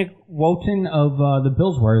was Nick Wotan of the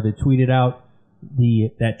Bills Wire that tweeted out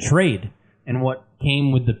that trade and what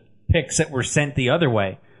came with the picks that were sent the other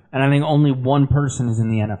way. And I think only one person is in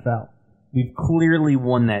the NFL. We've clearly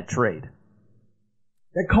won that trade.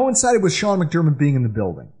 That coincided with Sean McDermott being in the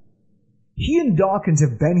building. He and Dawkins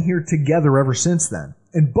have been here together ever since then,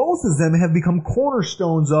 and both of them have become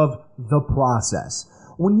cornerstones of the process.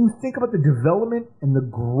 When you think about the development and the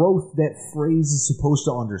growth that phrase is supposed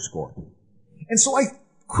to underscore. And so,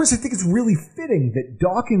 Chris, I think it's really fitting that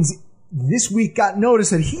Dawkins this week got notice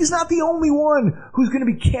that he's not the only one who's going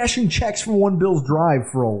to be cashing checks from One Bills Drive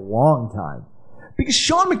for a long time. Because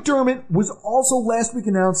Sean McDermott was also last week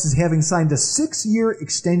announced as having signed a 6-year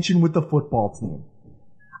extension with the football team.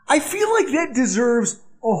 I feel like that deserves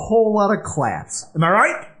a whole lot of claps. Am I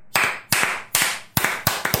right?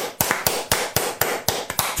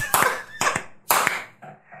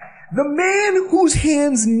 The man whose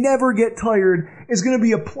hands never get tired is going to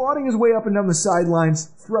be applauding his way up and down the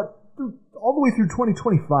sidelines all the way through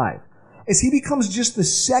 2025 as he becomes just the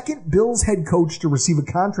second Bills head coach to receive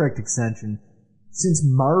a contract extension since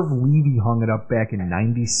Marv Levy hung it up back in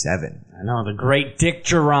 97. I know, the great Dick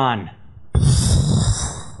Duran.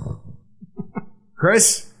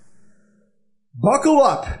 Chris, buckle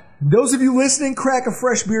up. Those of you listening, crack a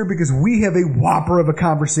fresh beer because we have a whopper of a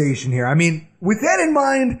conversation here. I mean, with that in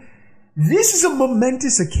mind, this is a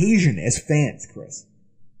momentous occasion as fans, Chris.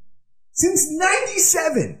 Since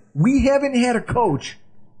 97, we haven't had a coach,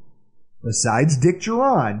 besides Dick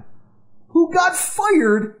Duran, who got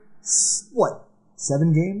fired,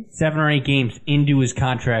 7 games? 7 or 8 games into his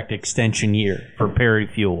contract extension year for Perry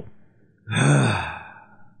Fuel.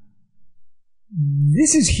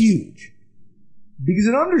 This is huge because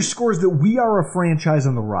it underscores that we are a franchise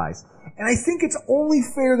on the rise. And I think it's only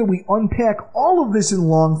fair that we unpack all of this in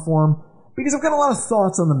long form because I've got a lot of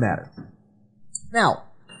thoughts on the matter. Now,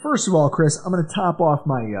 first of all, Chris, I'm going to top off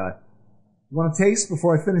my... you want a taste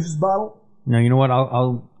before I finish this bottle? No, you know what?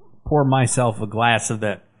 I'll pour myself a glass of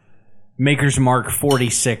that Maker's Mark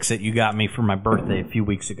 46 that you got me for my birthday a few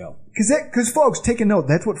weeks ago. Because folks, take a note.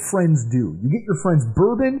 That's what friends do. You get your friends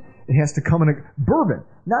bourbon. It has to come in a... Bourbon,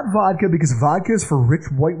 not vodka, because vodka is for rich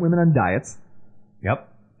white women on diets. Yep.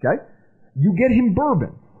 Okay? You get him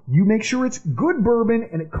bourbon. You make sure it's good bourbon,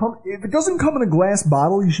 and if it doesn't come in a glass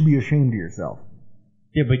bottle, you should be ashamed of yourself.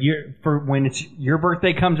 Yeah, but for when it's your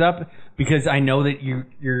birthday comes up, because I know that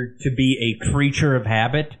you're to be a creature of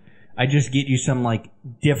habit, I just get you some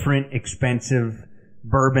different expensive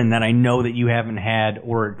bourbon that I know that you haven't had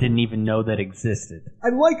or didn't even know that existed. I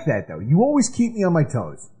like that though. You always keep me on my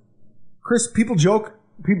toes. Chris, people joke.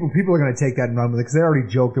 People are going to take that and run with it because they already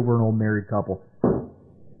joked that we're an old married couple.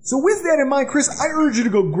 So with that in mind, Chris, I urge you to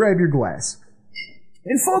go grab your glass.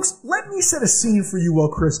 And folks, let me set a scene for you while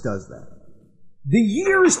Chris does that. The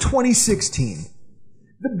year is 2016.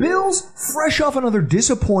 The Bills, fresh off another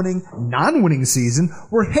disappointing, non-winning season,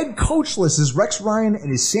 were head coachless as Rex Ryan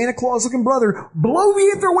and his Santa Claus-looking brother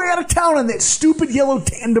bloviate their way out of town on that stupid yellow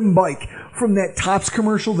tandem bike from that Topps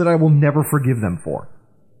commercial that I will never forgive them for.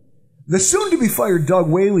 The soon-to-be-fired Doug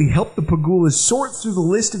Whaley helped the Pagulas sort through the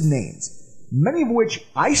list of names, many of which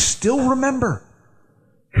I still remember.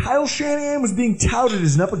 Kyle Shanahan was being touted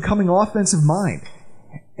as an up-and-coming offensive mind.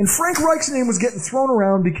 And Frank Reich's name was getting thrown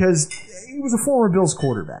around because he was a former Bills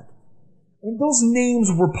quarterback. And those names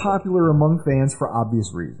were popular among fans for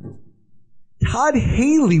obvious reasons. Todd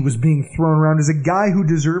Haley was being thrown around as a guy who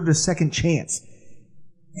deserved a second chance.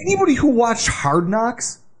 Anybody who watched Hard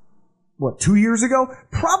Knocks, 2 years ago,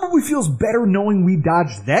 probably feels better knowing we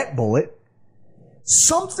dodged that bullet.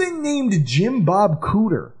 Something named Jim Bob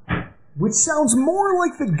Cooter, which sounds more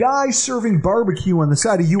like the guy serving barbecue on the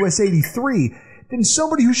side of US 83 than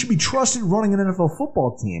somebody who should be trusted running an NFL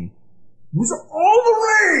football team, was all the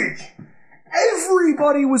rage.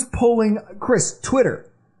 Everybody was pulling, Chris,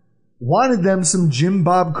 Twitter wanted them some Jim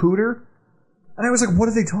Bob Cooter, and I was like, what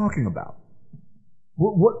are they talking about?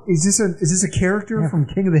 What is this a character from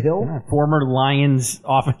King of the Hill? Yeah, former Lions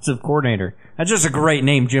offensive coordinator. That's just a great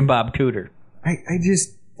name, Jim Bob Cooter. I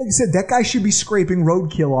just, like I said, that guy should be scraping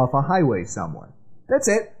roadkill off a highway somewhere. That's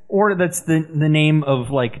it. Or that's the name of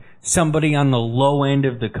somebody on the low end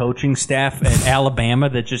of the coaching staff at Alabama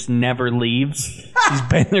that just never leaves. He's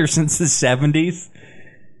been there since the 70s.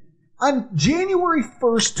 On January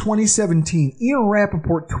 1st, 2017, Ian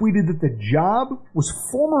Rappaport tweeted that the job was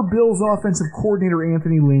former Bills offensive coordinator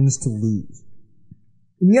Anthony Lynn's to lose.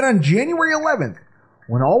 And yet on January 11th,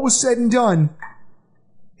 when all was said and done,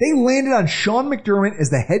 They landed on Sean McDermott as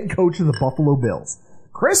the head coach of the Buffalo Bills.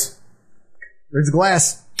 Chris, there's a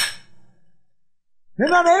glass. Now,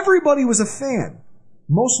 not everybody was a fan.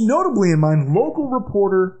 Most notably in mind, local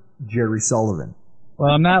reporter Jerry Sullivan. Well,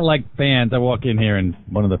 I'm not like fans. I walk in here and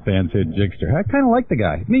one of the fans said, Jigster, I kind of like the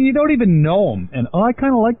guy. I mean, you don't even know him, and I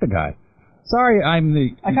kind of like the guy. Sorry, I'm the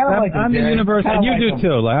universal, and you do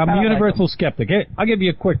too. Like, I'm a universal skeptic. I'll give you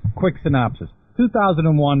a quick synopsis.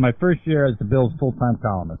 2001, my first year as the Bills' full-time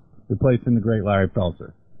columnist, replacing the great Larry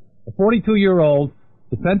Felser. A 42-year-old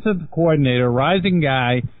defensive coordinator, rising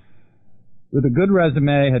guy with a good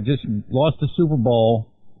resume, had just lost a Super Bowl,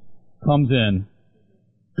 comes in,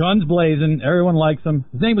 guns blazing, everyone likes him.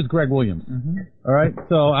 His name was Greg Williams. Mm-hmm. All right,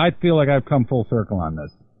 so I feel like I've come full circle on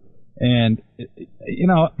this. And, you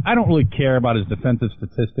know, I don't really care about his defensive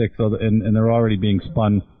statistics, and they're already being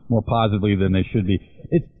spun more positively than they should be.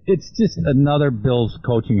 It's just another Bills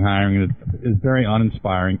coaching hiring that is very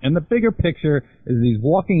uninspiring. And the bigger picture is he's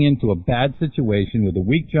walking into a bad situation with a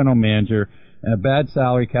weak general manager and a bad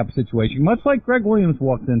salary cap situation, much like Greg Williams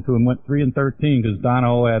walked into and went 3-13 because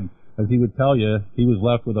Donahoe had, as he would tell you, he was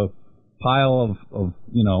left with a pile of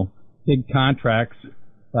you know, big contracts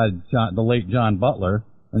by the late John Butler.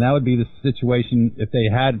 And that would be the situation if they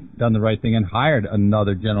had done the right thing and hired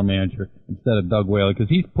another general manager instead of Doug Whaley, because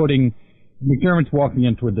he's putting McDermott's walking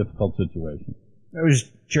into a difficult situation. It was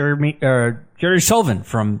Jerry Sullivan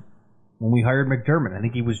from when we hired McDermott. I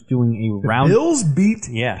think he was doing a Bills Beat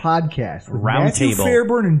podcast with Matthew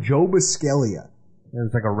Fairburn and Joe Buscaglia. It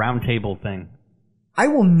was like a round table thing. I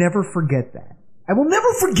will never forget that. I will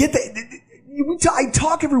never forget that. I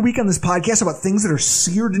talk every week on this podcast about things that are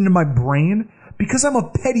seared into my brain. Because I'm a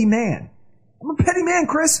petty man. I'm a petty man,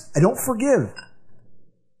 Chris. I don't forgive.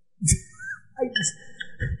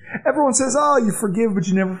 Everyone says, oh, you forgive, but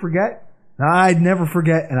you never forget. I'd never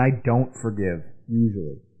forget, and I don't forgive,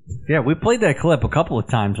 usually. Yeah, we played that clip a couple of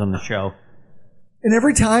times on the show. And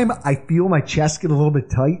every time I feel my chest get a little bit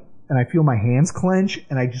tight, and I feel my hands clench,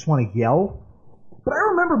 and I just want to yell. But I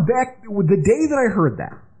remember back with the day that I heard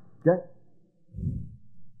that. Okay?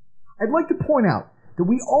 I'd like to point out that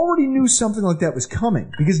we already knew something like that was coming,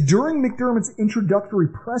 because during McDermott's introductory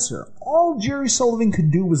presser, all Jerry Sullivan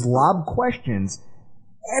could do was lob questions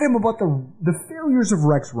at him about the failures of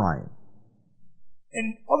Rex Ryan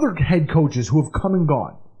and other head coaches who have come and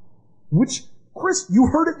gone. Which, Chris, you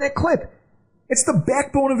heard it in that clip. It's the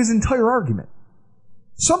backbone of his entire argument.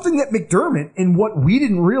 Something that McDermott, and what we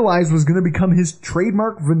didn't realize was going to become his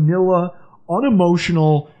trademark vanilla,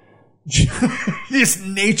 unemotional, just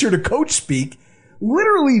nature to coach speak,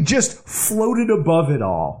 literally just floated above it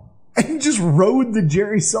all and just rode the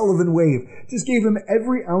Jerry Sullivan wave. Just gave him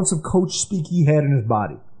every ounce of coach speak he had in his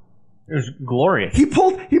body. It was glorious. He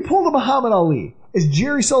pulled a Muhammad Ali. As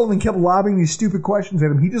Jerry Sullivan kept lobbing these stupid questions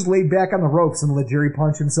at him, he just laid back on the ropes and let Jerry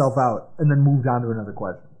punch himself out and then moved on to another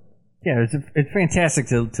question. Yeah, it's fantastic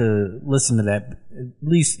to listen to that. At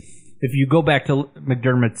least if you go back to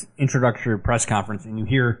McDermott's introductory press conference and you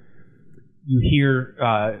hear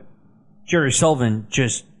Jerry Sullivan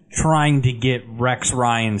just trying to get Rex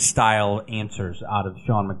Ryan style answers out of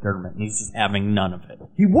Sean McDermott, and he's just having none of it.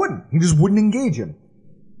 He wouldn't. He just wouldn't engage him.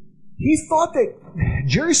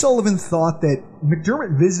 Jerry Sullivan thought that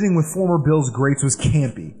McDermott visiting with former Bills greats was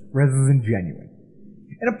campy rather than genuine.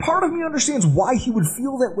 And a part of me understands why he would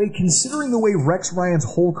feel that way, considering the way Rex Ryan's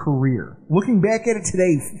whole career, looking back at it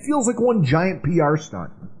today, feels like one giant PR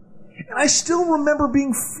stunt. And I still remember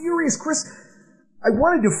being furious, Chris.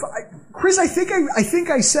 Chris, I think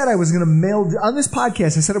I said I was going to mail, on this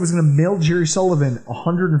podcast, I said I was going to mail Jerry Sullivan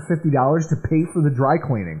 $150 to pay for the dry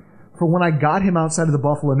cleaning for when I got him outside of the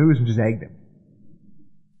Buffalo News and just egged him.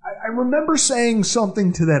 I remember saying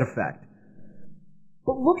something to that effect.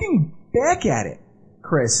 But looking back at it,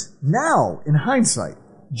 Chris, now, in hindsight,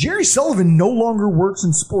 Jerry Sullivan no longer works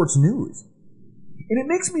in sports news. And it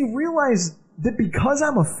makes me realize that because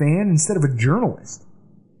I'm a fan instead of a journalist,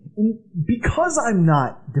 and because I'm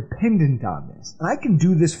not dependent on this, and I can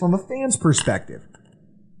do this from a fan's perspective,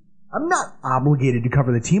 I'm not obligated to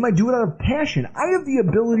cover the team. I do it out of passion. I have the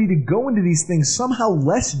ability to go into these things somehow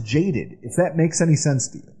less jaded, if that makes any sense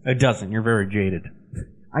to you. It doesn't. You're very jaded.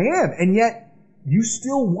 I am, and yet you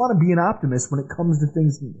still want to be an optimist when it comes to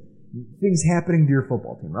things happening to your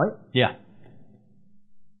football team, right? Yeah.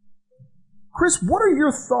 Chris, what are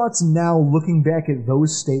your thoughts now looking back at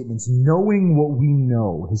those statements, knowing what we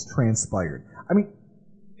know has transpired? I mean,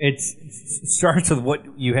 it starts with what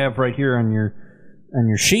you have right here on your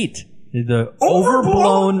sheet. The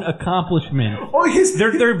overblown accomplishment. Oh,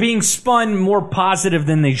 they're being spun more positive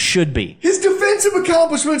than they should be. His defensive defensive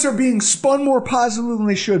accomplishments are being spun more positively than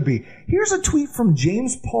they should be. Here's a tweet from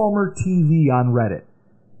James Palmer TV on Reddit.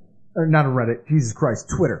 Or not on Reddit, Jesus Christ,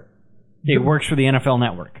 Twitter. It works for the NFL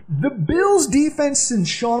Network. The Bills' defense since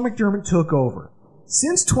Sean McDermott took over.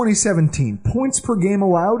 Since 2017, points per game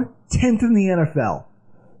allowed, 10th in the NFL.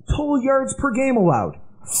 Total yards per game allowed,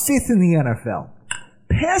 5th in the NFL.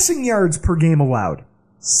 Passing yards per game allowed,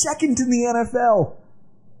 2nd in the NFL.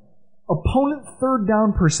 Opponent third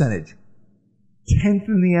down percentage, 10th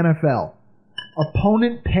in the NFL.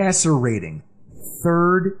 Opponent passer rating,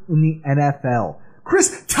 3rd in the NFL.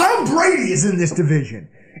 Chris, Tom Brady is in this division.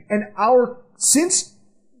 And since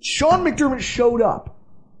Sean McDermott showed up,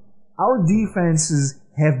 our defenses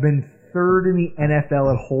have been 3rd in the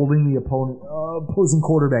NFL at holding the opposing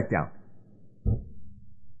quarterback down.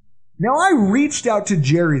 Now, I reached out to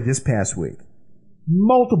Jerry this past week,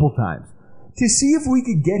 multiple times, to see if we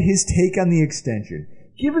could get his take on the extension,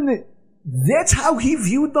 given that that's how he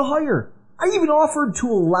viewed the hire. I even offered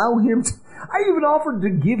to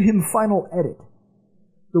give him final edit.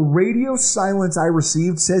 The radio silence I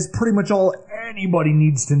received says pretty much all anybody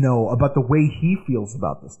needs to know about the way he feels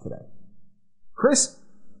about this today. Chris,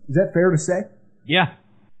 is that fair to say? Yeah.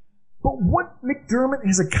 But what McDermott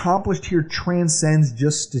has accomplished here transcends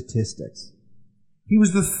just statistics. He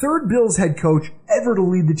was the 3rd Bills head coach ever to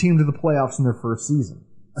lead the team to the playoffs in their first season.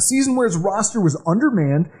 A season where his roster was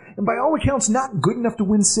undermanned and by all accounts not good enough to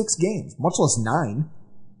win 6 games, much less 9.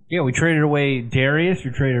 Yeah, we traded away Darius,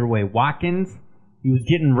 we traded away Watkins. He was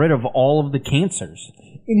getting rid of all of the cancers.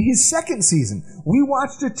 In his 2nd season, we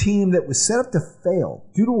watched a team that was set up to fail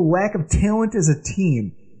due to a lack of talent as a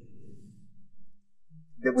team.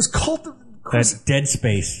 That was That's dead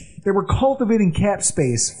space. They were cultivating cap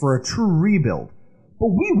space for a true rebuild. But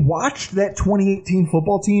we watched that 2018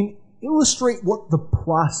 football team illustrate what the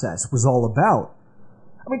process was all about.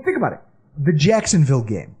 I mean, think about it. The Jacksonville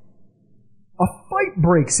game. A fight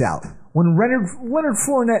breaks out. When Leonard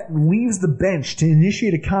Fournette leaves the bench to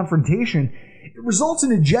initiate a confrontation, it results in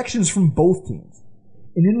ejections from both teams.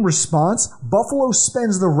 And in response, Buffalo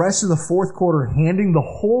spends the rest of the 4th quarter handing the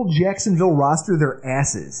whole Jacksonville roster their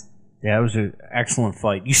asses. Yeah, it was an excellent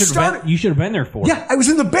fight. You should have been there for it. Yeah, I was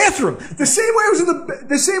in the bathroom. The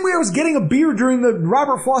same way I was getting a beer during the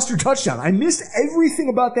Robert Foster touchdown. I missed everything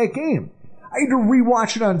about that game. I had to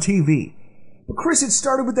rewatch it on TV. But Chris, it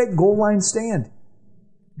started with that goal line stand.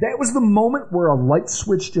 That was the moment where a light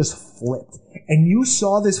switch just flipped. And you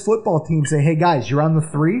saw this football team say, hey guys, you're on the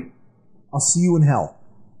 3? I'll see you in hell.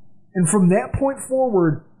 And from that point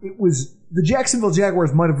forward, it was the Jacksonville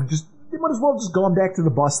Jaguars might as well just gone back to the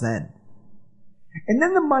bus then. And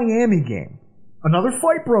then the Miami game. Another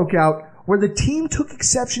fight broke out where the team took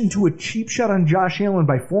exception to a cheap shot on Josh Allen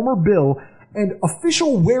by former Bill and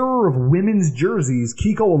official wearer of women's jerseys,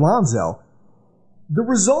 Kiko Alonso. The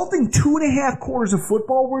resulting 2.5 quarters of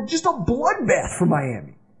football were just a bloodbath for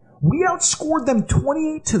Miami. We outscored them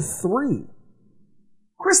 28-3.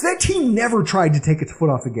 Chris, that team never tried to take its foot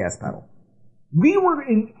off the gas pedal.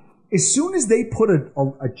 As soon as they put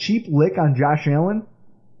a cheap lick on Josh Allen,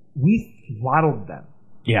 we throttled them.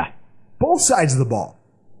 Yeah. Both sides of the ball.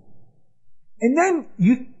 And then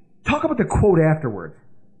you talk about the quote afterwards.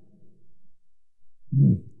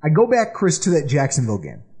 I go back, Chris, to that Jacksonville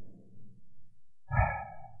game.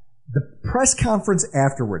 The press conference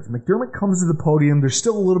afterwards, McDermott comes to the podium. There's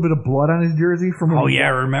still a little bit of blood on his jersey from him. Oh yeah, I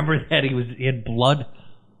remember that. He had blood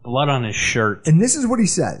on his shirt. And this is what he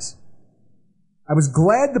says. I was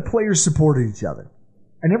glad the players supported each other.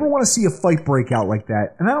 I never want to see a fight break out like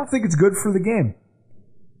that, and I don't think it's good for the game.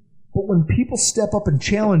 But when people step up and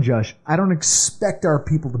challenge us, I don't expect our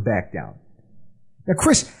people to back down. Now,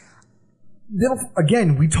 Chris,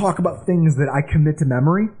 again, we talk about things that I commit to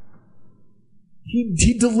memory.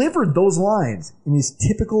 He delivered those lines in his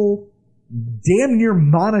typical, damn near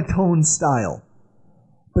monotone style.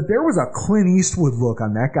 But there was a Clint Eastwood look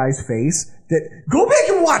on that guy's face that, go back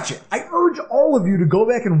and watch it. I urge all of you to go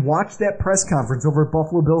back and watch that press conference over at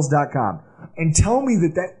BuffaloBills.com and tell me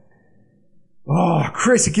oh,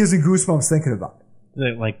 Chris, it gives me goosebumps thinking about it.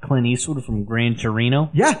 Is it like Clint Eastwood from Gran Torino?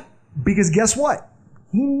 Yeah, because guess what?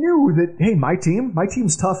 He knew that, hey, my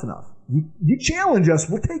team's tough enough. You challenge us,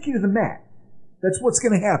 we'll take you to the mat. That's what's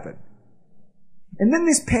going to happen. And then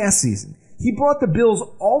this past season, he brought the Bills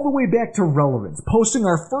all the way back to relevance, posting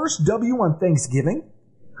our first W on Thanksgiving,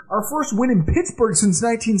 our first win in Pittsburgh since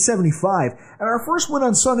 1975, and our first win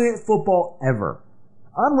on Sunday Night Football ever.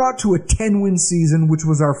 En route to a 10-win season, which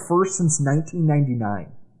was our first since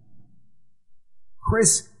 1999.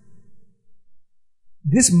 Chris,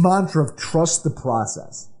 this mantra of trust the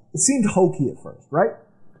process, it seemed hokey at first, right?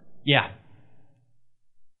 Yeah.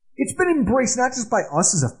 it's been embraced not just by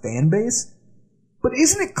us as a fan base, but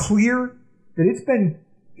isn't it clear that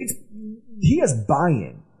he has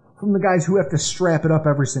buy-in from the guys who have to strap it up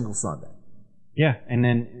every single Sunday? Yeah, and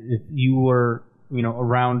then if you were,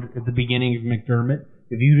 around at the beginning of McDermott,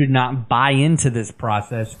 if you did not buy into this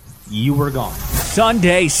process, you were gone.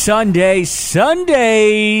 Sundays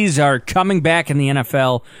are coming back in the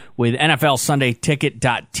NFL with NFL Sunday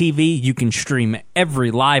Ticket.tv. You can stream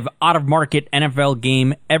every live out-of-market NFL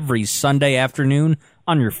game every Sunday afternoon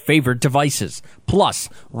on your favorite devices. Plus,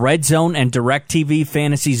 Red Zone and DirecTV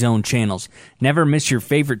Fantasy Zone channels. Never miss your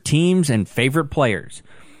favorite teams and favorite players.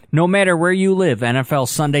 No matter where you live, NFL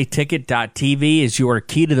Sunday Ticket.tv is your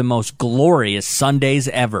key to the most glorious Sundays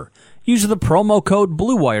ever. Use the promo code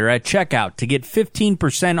BLUEWIRE at checkout to get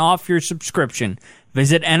 15% off your subscription.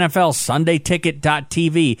 Visit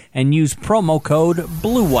NFLSundayTicket.tv and use promo code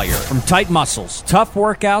BLUEWIRE. From tight muscles, tough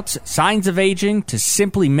workouts, signs of aging, to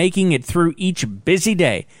simply making it through each busy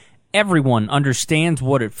day, everyone understands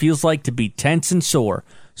what it feels like to be tense and sore,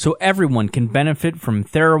 so everyone can benefit from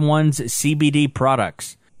TheraOne's CBD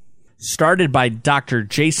products. Started by Dr.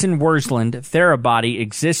 Jason Wersland, TheraBody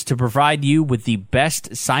exists to provide you with the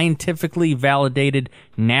best scientifically validated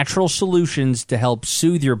natural solutions to help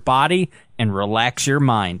soothe your body and relax your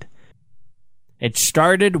mind. It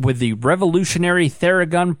started with the revolutionary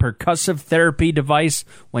Theragun percussive therapy device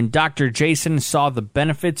when Dr. Jason saw the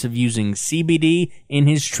benefits of using CBD in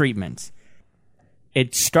his treatments.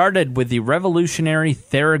 It started with the revolutionary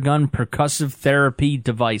Theragun percussive therapy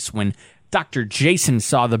device when Dr. Jason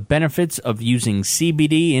saw the benefits of using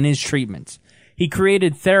CBD in his treatments. He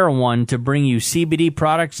created TheraOne to bring you CBD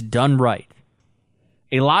products done right.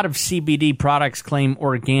 A lot of CBD products claim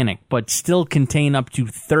organic, but still contain up to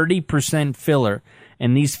 30% filler,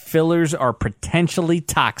 and these fillers are potentially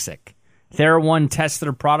toxic. TheraOne tests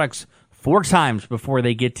their products 4 times before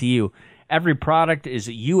they get to you. Every product is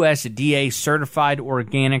USDA certified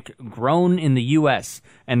organic, grown in the U.S.,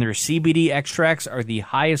 and their CBD extracts are the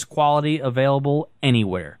highest quality available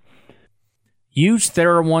anywhere. Use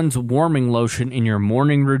TheraOne's warming lotion in your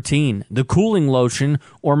morning routine, the cooling lotion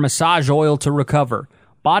or massage oil to recover,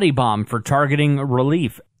 body balm for targeting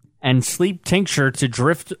relief, and sleep tincture to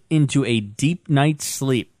drift into a deep night's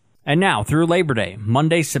sleep. And now, through Labor Day,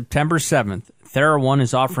 Monday, September 7th, TheraOne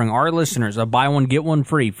is offering our listeners a buy one, get one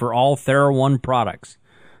free for all TheraOne products.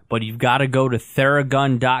 But you've got to go to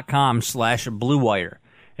Theragun.com/BlueWire.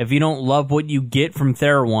 If you don't love what you get from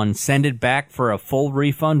TheraOne, send it back for a full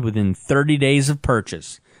refund within 30 days of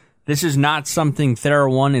purchase. This is not something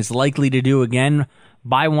TheraOne is likely to do again.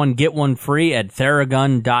 Buy one, get one free at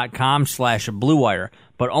Theragun.com/BlueWire,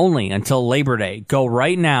 but only until Labor Day. Go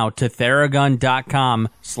right now to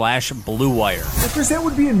Theragun.com/BlueWire. Well, Chris, that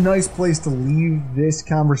would be a nice place to leave this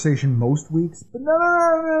conversation most weeks, but no.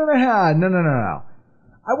 I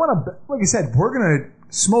want to, like I said, we're going to,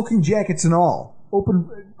 smoking jackets and all, open,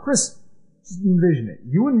 Chris, just envision it.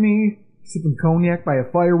 You and me sipping cognac by a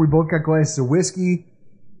fire, we both got glasses of whiskey.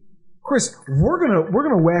 Chris, we're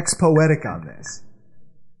gonna wax poetic on this.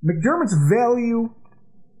 McDermott's value,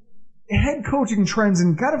 head coaching trends,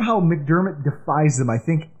 and kind of how McDermott defies them, I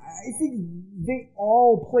think they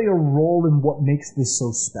all play a role in what makes this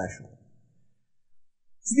so special.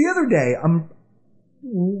 So the other day,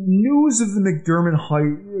 news of the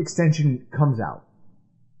McDermott extension comes out.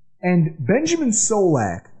 And Benjamin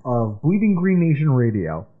Solak of Bleeding Green Nation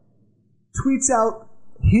Radio tweets out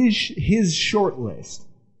his short list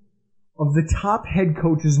of the top head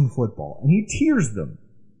coaches in football, and he tiers them,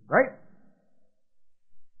 right?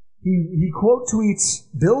 He quote tweets,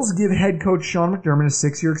 Bills give head coach Sean McDermott a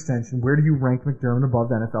 6-year extension. Where do you rank McDermott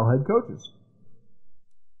above NFL head coaches?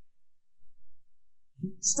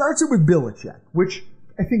 He starts it with Belichick, which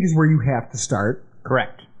I think is where you have to start.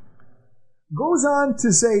 Correct. Goes on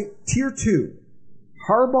to say tier 2,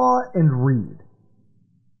 Harbaugh and Reed.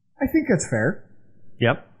 I think that's fair.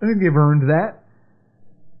 Yep. I think they've earned that.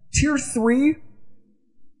 Tier 3,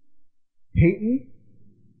 Peyton,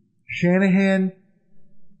 Shanahan,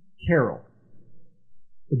 Carroll.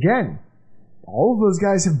 Again, all of those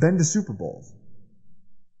guys have been to Super Bowls.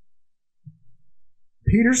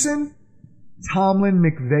 Peterson, Tomlin,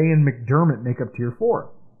 McVay, and McDermott make up tier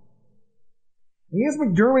 4. And he has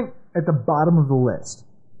McDermott at the bottom of the list.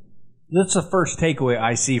 That's the first takeaway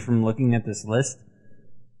I see from looking at this list.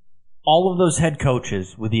 All of those head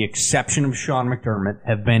coaches, with the exception of Sean McDermott,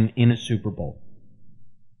 have been in a Super Bowl.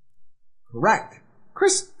 Correct.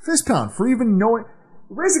 Chris, fist pound for even knowing...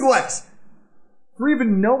 Raise the glass. For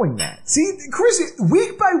even knowing that. See, Chris,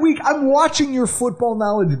 week by week, I'm watching your football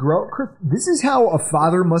knowledge grow. Chris, this is how a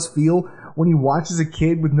father must feel when he watches a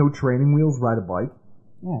kid with no training wheels ride a bike.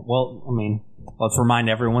 Yeah, well, I mean, let's remind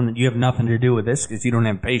everyone that you have nothing to do with this because you don't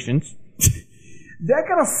have patience. That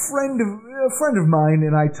got a friend of mine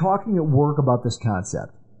and I talking at work about this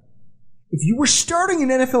concept. If you were starting an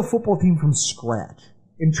NFL football team from scratch,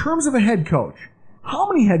 in terms of a head coach, how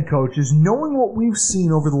many head coaches, knowing what we've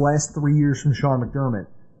seen over the last 3 years from Sean McDermott,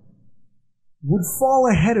 would fall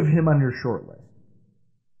ahead of him on your short list?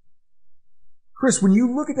 Chris, when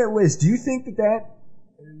you look at that list, do you think that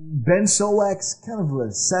Ben Solak's kind of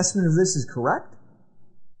assessment of this is correct?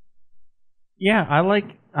 Yeah, I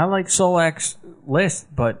like Solak's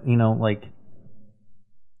list, but,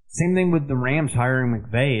 same thing with the Rams hiring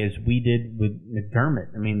McVay as we did with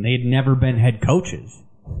McDermott. I mean, they had never been head coaches.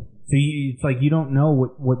 So it's like you don't know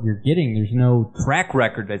what you're getting. There's no track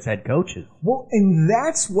record as head coaches. Well, and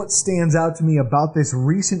that's what stands out to me about this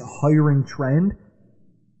recent hiring trend.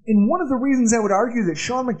 And one of the reasons I would argue that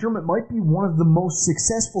Sean McDermott might be one of the most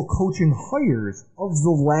successful coaching hires of the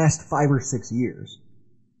last 5 or 6 years.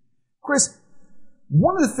 Chris,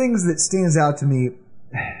 one of the things that stands out to me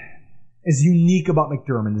as unique about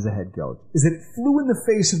McDermott as a head coach is that it flew in the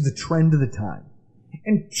face of the trend of the time.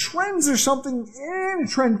 And trends are something, a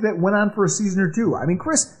trend that went on for a season or two. I mean,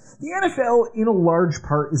 Chris, the NFL, in a large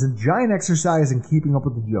part, is a giant exercise in keeping up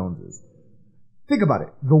with the Joneses. Think about it.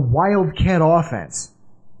 The Wildcat offense.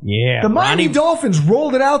 Yeah. The Miami Dolphins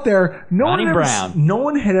rolled it out there. No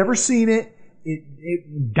one had ever seen it.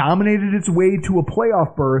 It dominated its way to a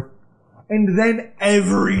playoff berth. And then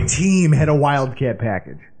every team had a Wildcat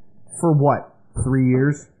package. For what? 3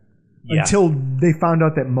 years? Yeah. Until they found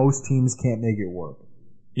out that most teams can't make it work.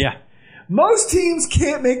 Yeah. Most teams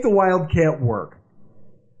can't make the Wildcat work.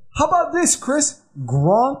 How about this, Chris?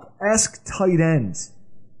 Gronk-esque tight ends.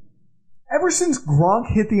 Ever since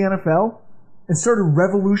Gronk hit the NFL and started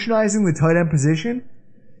revolutionizing the tight end position,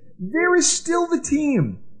 there is still the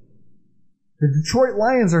team. The Detroit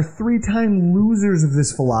Lions are 3-time losers of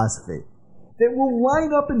this philosophy that will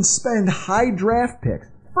line up and spend high draft picks,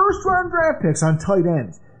 first-round draft picks on tight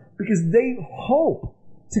ends, because they hope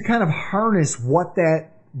to kind of harness what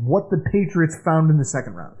the Patriots found in the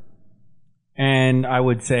second round. And I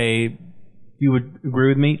would say, you would agree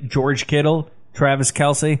with me, George Kittle, Travis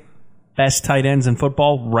Kelce, best tight ends in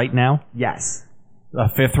football right now? Yes. A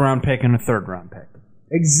 5th-round pick and a 3rd-round pick.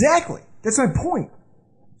 Exactly. That's my point.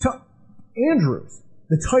 Andrews,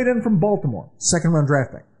 the tight end from Baltimore, 2nd-round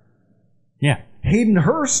draft pick. Yeah. Hayden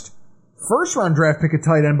Hurst, 1st-round draft pick at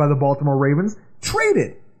tight end by the Baltimore Ravens,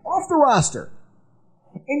 traded off the roster.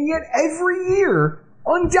 And yet every year,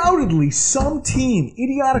 undoubtedly, some team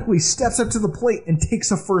idiotically steps up to the plate and takes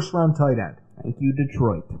a 1st-round tight end. Thank you,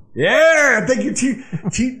 Detroit. Yeah, thank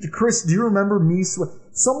you, Chris. Do you remember me?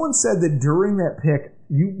 Someone said that during that pick,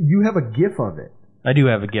 you have a GIF of it. I do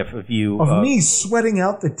have a GIF of you. Of me sweating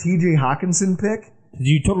out the T.J. Hawkinson pick.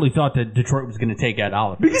 You totally thought that Detroit was going to take that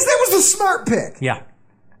Oliver. Because that was the smart pick. Yeah.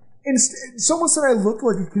 And someone said I looked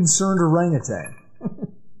like a concerned orangutan.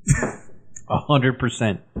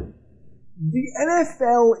 100%. The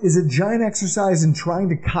NFL is a giant exercise in trying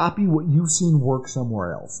to copy what you've seen work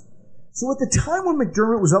somewhere else. So at the time when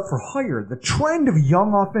McDermott was up for hire, the trend of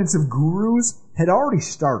young offensive gurus had already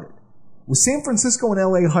started, with San Francisco and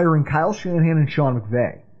LA hiring Kyle Shanahan and Sean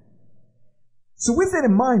McVay. So with that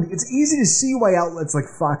in mind, it's easy to see why outlets like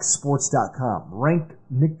FoxSports.com ranked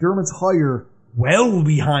McDermott's hire well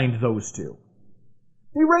behind those two.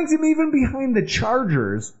 They ranked him even behind the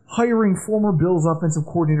Chargers hiring former Bills offensive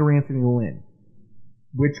coordinator Anthony Lynn.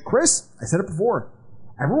 Which, Chris, I said it before,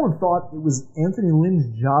 everyone thought it was Anthony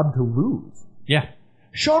Lynn's job to lose. Yeah.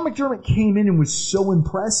 Sean McDermott came in and was so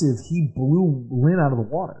impressive, he blew Lynn out of the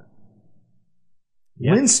water.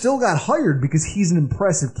 Yeah. Lynn still got hired because he's an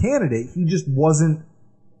impressive candidate. He just wasn't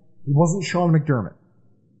Sean McDermott.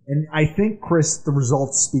 And I think, Chris, the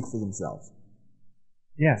results speak for themselves.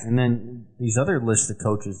 Yeah, and then these other lists of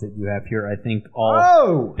coaches that you have here, I think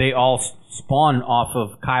they all spawn off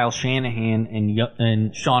of Kyle Shanahan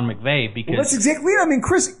and Sean McVay. Because that's exactly it. I mean,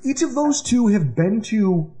 Chris, each of those two have been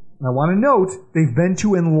to, and I want to note, they've been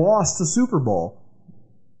to and lost the Super Bowl.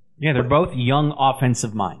 Yeah, they're both young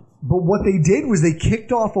offensive minds. But what they did was they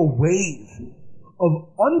kicked off a wave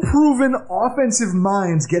of unproven offensive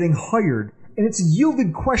minds getting hired, and it's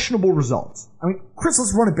yielded questionable results. I mean, Chris,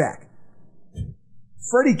 let's run it back.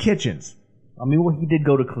 Freddie Kitchens. I mean, well, he did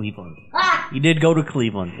go to Cleveland. He did go to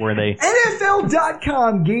Cleveland, where they...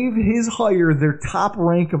 NFL.com gave his hire their top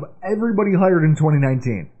rank of everybody hired in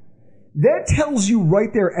 2019. That tells you right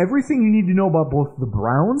there everything you need to know about both the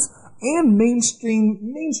Browns and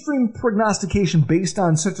mainstream prognostication based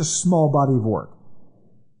on such a small body of work.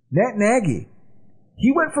 Matt Nagy,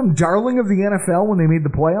 He went from darling of the NFL when they made the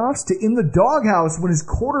playoffs to in the doghouse when his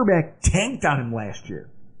quarterback tanked on him last year.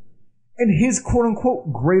 And his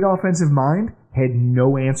quote-unquote great offensive mind had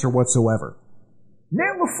no answer whatsoever.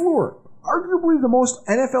 Matt LaFleur, arguably the most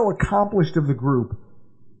NFL accomplished of the group,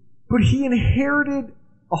 but he inherited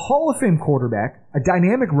a Hall of Fame quarterback, a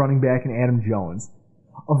dynamic running back in Adam Jones,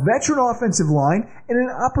 a veteran offensive line, and an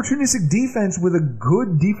opportunistic defense with a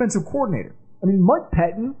good defensive coordinator. I mean, Mike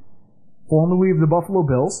Pettin, formerly of the Buffalo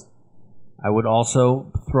Bills. I would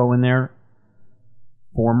also throw in there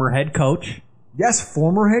former head coach. Yes,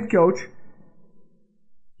 former head coach.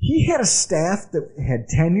 He had a staff that had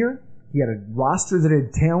tenure. He had a roster that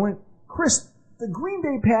had talent. Chris, the Green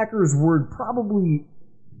Bay Packers were probably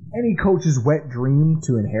any coach's wet dream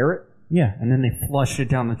to inherit. Yeah, and then they flushed it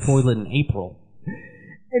down the toilet in April.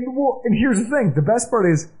 And here's the thing. The best part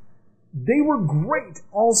is they were great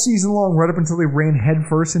all season long right up until they ran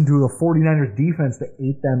headfirst into the 49ers defense that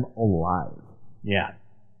ate them alive. Yeah.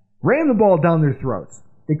 Ran the ball down their throats.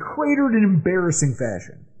 They cratered in embarrassing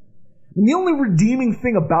fashion. And the only redeeming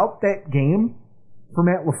thing about that game for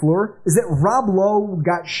Matt LaFleur is that Rob Lowe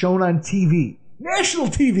got shown on TV, national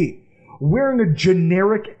TV, wearing a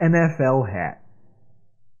generic NFL hat.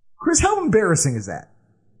 Chris, how embarrassing is that?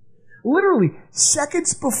 Literally,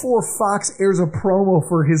 seconds before Fox airs a promo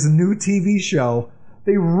for his new TV show,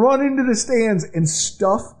 they run into the stands and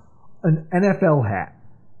stuff an NFL hat.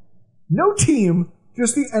 No team,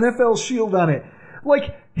 just the NFL shield on it.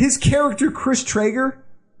 Like his character, Chris Traeger,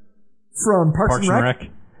 from Parks and Rec.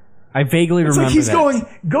 I vaguely remember that. It's like he's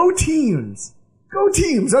going, go teams. Go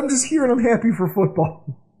teams. I'm just here and I'm happy for football.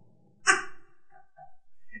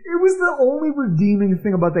 It was the only redeeming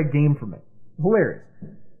thing about that game for me. Hilarious.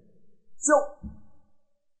 So,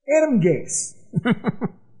 Adam Gase.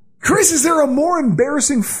 Chris, is there a more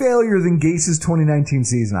embarrassing failure than Gase's 2019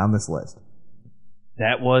 season on this list?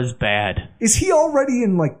 That was bad. Is he already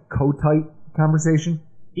in, like, co-type conversation?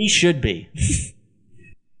 He should be.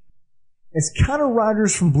 As Connor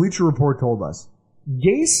Rogers from Bleacher Report told us,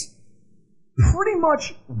 Gase, pretty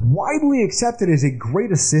much widely accepted as a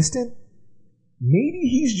great assistant, maybe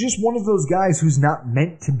he's just one of those guys who's not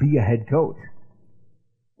meant to be a head coach.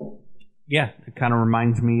 Yeah, it kind of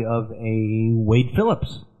reminds me of a Wade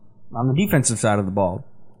Phillips on the defensive side of the ball.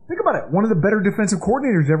 Think about it. One of the better defensive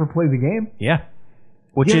coordinators to ever play the game. Yeah.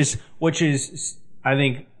 Which is, I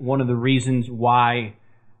think, one of the reasons why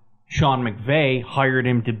Sean McVay hired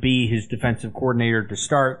him to be his defensive coordinator to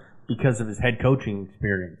start, because of his head coaching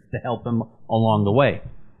experience to help him along the way.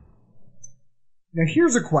 Now,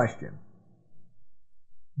 here's a question.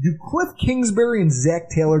 Do Cliff Kingsbury and Zach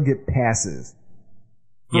Taylor get passes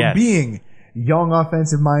for being young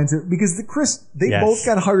offensive minds? Because they both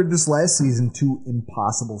got hired this last season to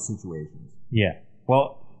impossible situations. Yeah.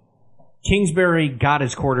 Well, Kingsbury got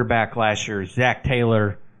his quarterback last year. Zach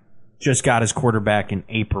Taylor just got his quarterback in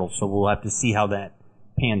April, so we'll have to see how that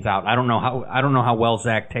pans out. I don't know how well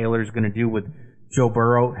Zach Taylor is going to do with Joe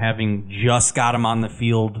Burrow having just got him on the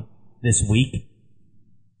field this week.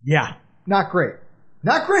 Yeah, not great.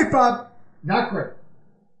 Not great, Bob. Not great.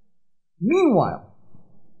 Meanwhile,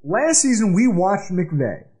 last season we watched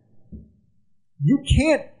McVay. You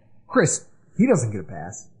can't... Chris, he doesn't get a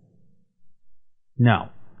pass. No.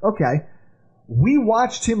 Okay. We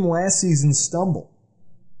watched him last season stumble.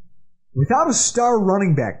 Without a star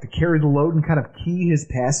running back to carry the load and kind of key his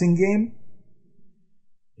passing game,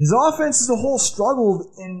 his offense as a whole struggled,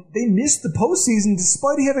 and they missed the postseason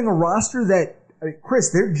despite having a roster that,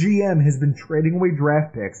 Chris, their GM has been trading away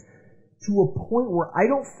draft picks to a point where I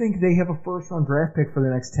don't think they have a first-round draft pick for the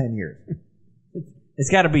next 10 years. It's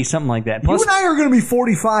got to be something like that. Plus, you and I are going to be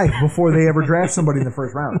 45 before they ever draft somebody in the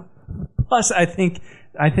first round. Plus, I think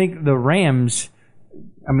the Rams...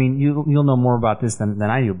 I mean, you'll know more about this than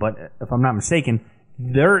I do, but if I'm not mistaken,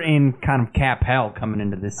 they're in kind of cap hell coming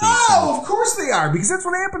into this season. Oh, of course they are, because that's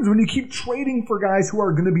what happens when you keep trading for guys who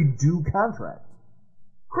are going to be due contracts.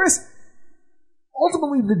 Chris,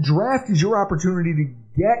 ultimately the draft is your opportunity to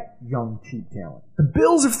get young, cheap talent. The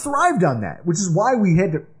Bills have thrived on that, which is why we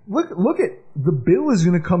had to... Look at... The bill is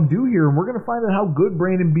going to come due here, and we're going to find out how good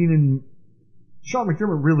Brandon Beane and Sean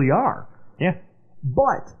McDermott really are. Yeah.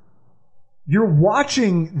 But... you're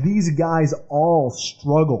watching these guys all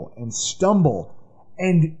struggle and stumble.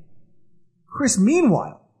 And, Chris,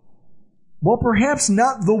 meanwhile, while perhaps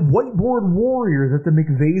not the whiteboard warrior that the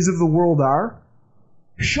McVays of the world are,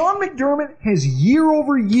 Sean McDermott has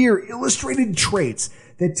year-over-year illustrated traits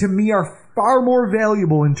that to me are far more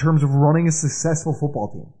valuable in terms of running a successful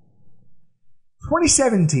football team.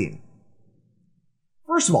 2017.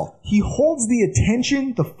 First of all, he holds the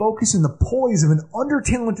attention, the focus, and the poise of an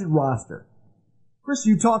under-talented roster. Chris,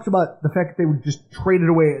 you talked about the fact that they would just traded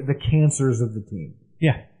away the cancers of the team.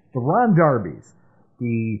 Yeah. The Ron Darbys,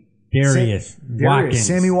 the Darius, Watkins.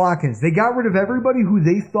 Sammy Watkins. They got rid of everybody who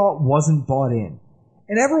they thought wasn't bought in.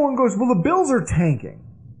 And everyone goes, well, the Bills are tanking.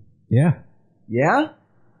 Yeah. Yeah?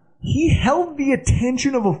 He held the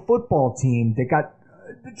attention of a football team that got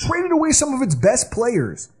traded away some of its best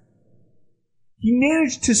players. He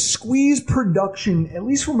managed to squeeze production, at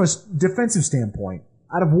least from a defensive standpoint,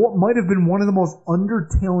 out of what might have been one of the most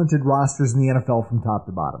under-talented rosters in the NFL from top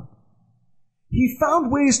to bottom. He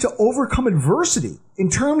found ways to overcome adversity in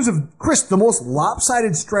terms of, Chris, the most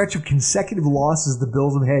lopsided stretch of consecutive losses the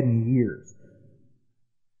Bills have had in years.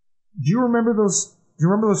 Do you remember those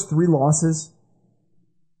 3 losses?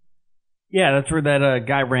 Yeah, that's where that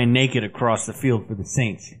guy ran naked across the field for the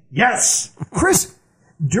Saints. Yes! Chris,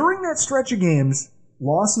 during that stretch of games,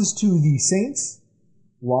 losses to the Saints,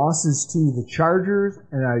 losses to the Chargers,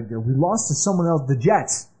 and we lost to someone else, the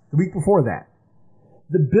Jets, the week before that.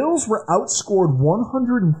 The Bills were outscored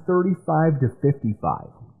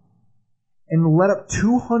 135-55 and let up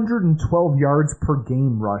 212 yards per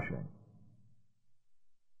game rushing.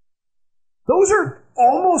 Those are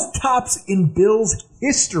almost tops in Bills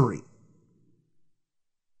history.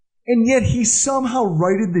 And yet he somehow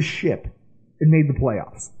righted the ship and made the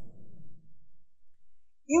playoffs.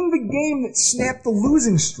 In the game that snapped the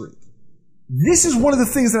losing streak, this is one of the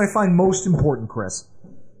things that I find most important, Chris.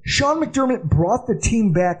 Sean McDermott brought the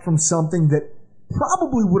team back from something that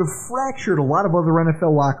probably would have fractured a lot of other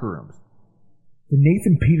NFL locker rooms. The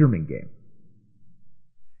Nathan Peterman game.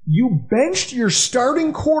 You benched your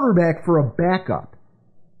starting quarterback for a backup,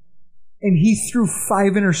 and he threw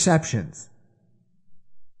 5 interceptions.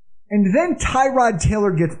 And then Tyrod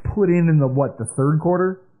Taylor gets put in the third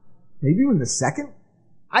quarter? Maybe even the second?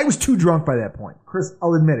 I was too drunk by that point. Chris,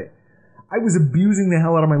 I'll admit it. I was abusing the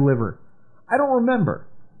hell out of my liver. I don't remember.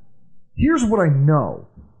 Here's what I know.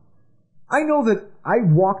 I know that I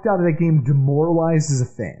walked out of that game demoralized as a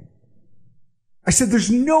fan. I said,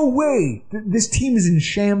 there's no way that this team is in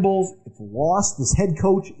shambles. It's lost. This head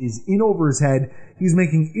coach is in over his head. He's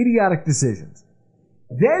making idiotic decisions.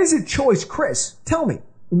 That is a choice. Chris, tell me,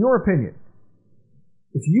 in your opinion,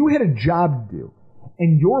 if you had a job to do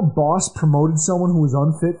and your boss promoted someone who was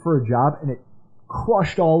unfit for a job and it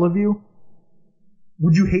crushed all of you,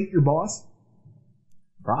 would you hate your boss?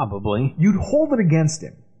 Probably. You'd hold it against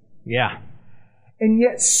him. Yeah. And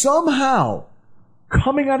yet somehow,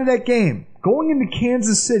 coming out of that game, going into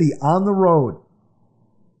Kansas City on the road,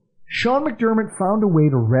 Sean McDermott found a way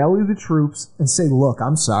to rally the troops and say, look,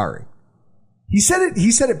 I'm sorry. He said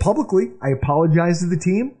it publicly. I apologize to the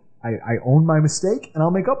team. I own my mistake, and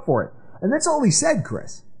I'll make up for it. And that's all he said,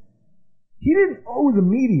 Chris. He didn't owe the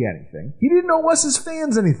media anything. He didn't owe us as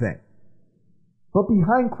fans anything. But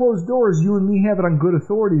behind closed doors, you and me have it on good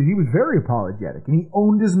authority that he was very apologetic, and he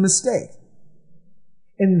owned his mistake.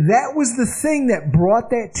 And that was the thing that brought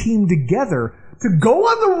that team together to go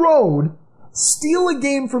on the road, steal a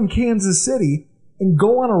game from Kansas City, and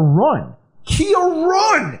go on a run. A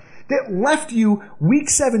run that left you week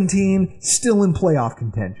 17 still in playoff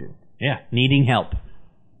contention. Yeah, needing help.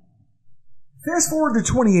 Fast forward to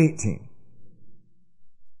 2018.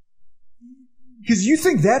 Because you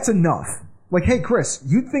think that's enough. Like, hey, Chris,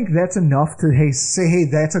 you think that's enough to say, hey,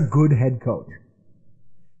 that's a good head coach.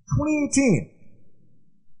 2018.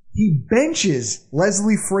 He benches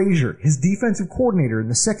Leslie Frazier, his defensive coordinator, in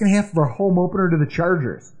the second half of our home opener to the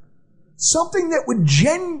Chargers. Something that would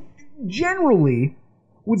generally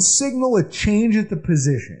would signal a change at the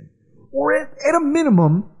position. Or at a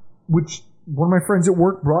minimum, which one of my friends at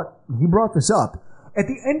work brought this up, at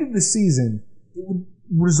the end of the season, it would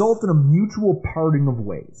result in a mutual parting of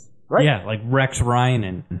ways. Right? Yeah, like Rex Ryan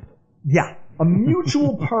and... Yeah, a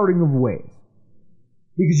mutual parting of ways.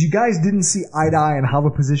 Because you guys didn't see eye to eye on how the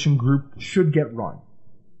position group should get run.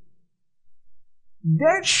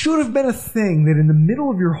 That should have been a thing that in the middle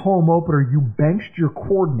of your home opener, you benched your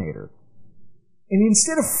coordinator. And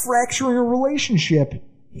instead of fracturing a relationship,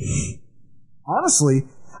 honestly,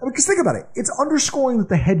 because think about it, it's underscoring that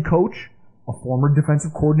the head coach, a former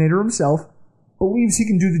defensive coordinator himself, believes he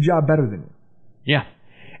can do the job better than you. Yeah.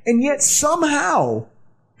 And yet somehow,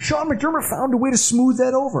 Sean McDermott found a way to smooth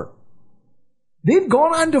that over. They've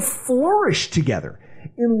gone on to flourish together,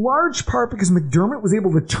 in large part because McDermott was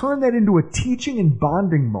able to turn that into a teaching and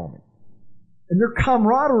bonding moment. And their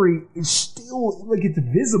camaraderie is still, like, it's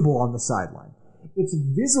visible on the sideline. It's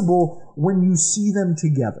visible when you see them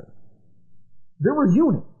together. They're a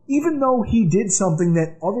unit. Even though he did something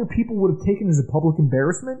that other people would have taken as a public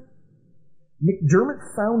embarrassment,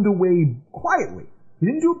 McDermott found a way quietly. He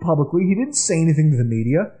didn't do it publicly. He didn't say anything to the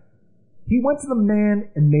media. He went to the man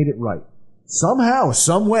and made it right. Somehow,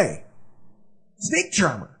 some way. Snake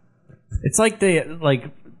charmer. It's like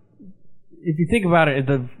if you think about it,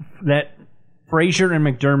 that Frazier and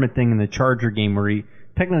McDermott thing in the Charger game where he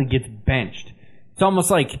technically gets benched. It's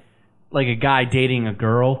almost like a guy dating a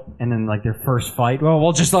girl and then like their first fight. Well,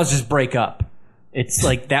 let's just break up. It's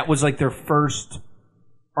like that was like their first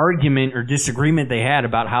argument or disagreement they had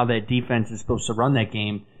about how that defense is supposed to run that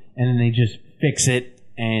game, and then they just fix it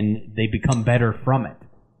and they become better from it.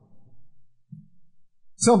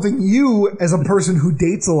 Something you, as a person who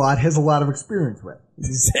dates a lot, has a lot of experience with.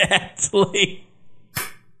 Exactly.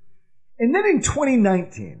 And then in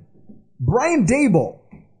 2019, Brian Daboll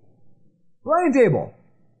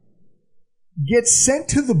gets sent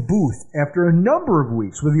to the booth after a number of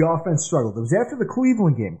weeks where the offense struggled. It was after the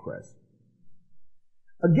Cleveland game, Chris.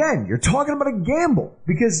 Again, you're talking about a gamble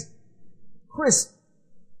because, Chris,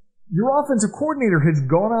 your offensive coordinator has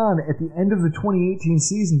gone on at the end of the 2018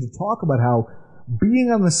 season to talk about how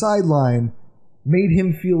being on the sideline made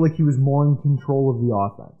him feel like he was more in control of the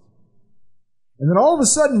offense. And then all of a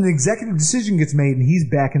sudden, an executive decision gets made and he's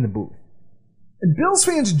back in the booth. And Bills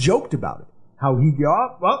fans joked about it. How he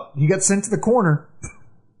got sent to the corner.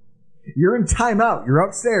 You're in timeout. You're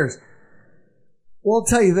upstairs. Well, I'll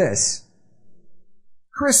tell you this.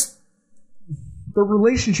 Chris, the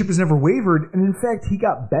relationship has never wavered, and in fact, he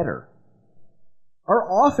got better.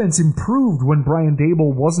 Our offense improved when Brian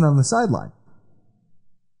Daboll wasn't on the sideline.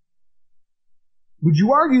 Would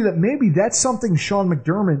you argue that maybe that's something Sean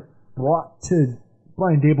McDermott brought to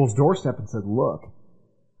Brian Daboll's doorstep and said, look?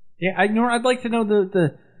 Yeah, I'd like to know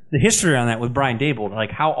the history on that with Brian Daboll.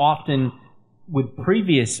 Like, how often with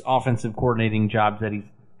previous offensive coordinating jobs that he's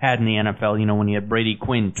had in the NFL, when he had Brady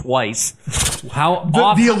Quinn twice,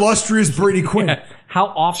 the illustrious Brady Quinn. Yeah, how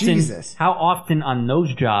often on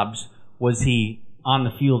those jobs was he on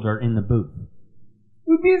the field or in the booth? It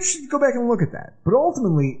would be interesting to go back and look at that. But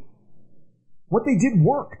ultimately, what they did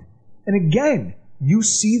worked. And again, you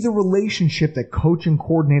see the relationship that coach and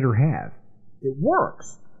coordinator have. It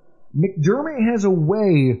works. McDermott has a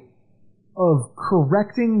way of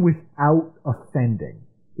correcting without offending,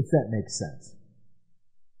 if that makes sense.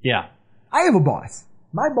 Yeah. I have a boss.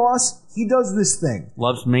 My boss, he does this thing.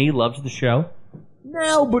 Loves me, loves the show.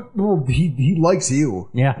 No, but he likes you.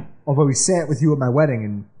 Yeah. Although he sat with you at my wedding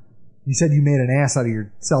and he said you made an ass out of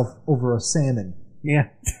yourself over a salmon. Yeah.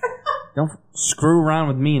 Don't screw around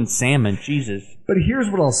with me and salmon, Jesus. But here's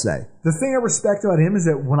what I'll say. The thing I respect about him is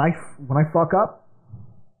that when I fuck up,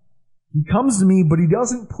 he comes to me, but he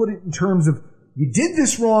doesn't put it in terms of, you did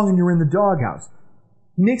this wrong and you're in the doghouse.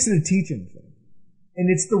 He makes it a teaching thing. And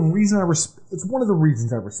it's the reason it's one of the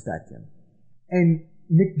reasons I respect him. And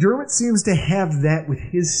McDermott seems to have that with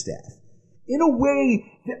his staff in a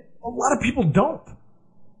way that a lot of people don't.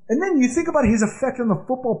 And then you think about his effect on the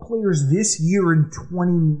football players this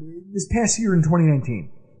past year in 2019.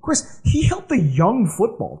 Chris, he helped a young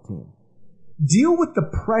football team deal with the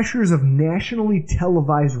pressures of nationally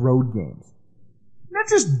televised road games. Not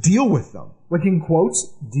just deal with them, like in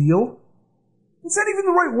quotes, deal. It's not even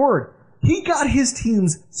the right word. He got his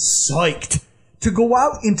teams psyched to go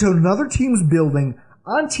out into another team's building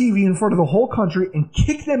on TV in front of the whole country and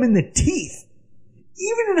kick them in the teeth.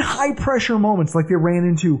 Even in high pressure moments like they ran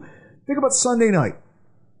into. Think about Sunday Night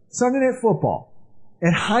Football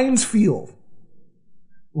at Heinz Field.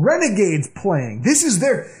 Renegades playing. This is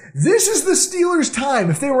the Steelers' time.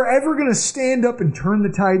 If they were ever going to stand up and turn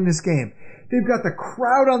the tide in this game, they've got the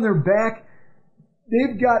crowd on their back.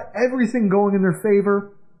 They've got everything going in their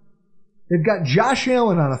favor. They've got Josh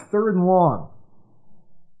Allen on a 3rd and long.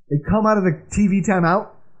 They come out of the TV timeout.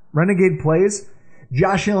 Renegade plays.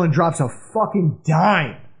 Josh Allen drops a fucking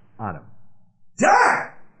dime on him.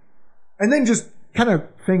 Dime! And then just kind of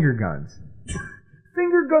finger guns.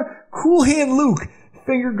 Cool hand Luke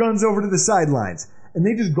finger guns over to the sidelines. And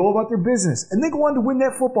they just go about their business. And they go on to win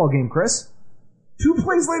that football game, Chris. 2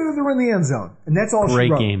 plays later, they're in the end zone. And that's all she wrote.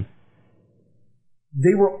 Great game.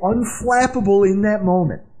 They were unflappable in that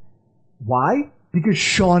moment. Why? Because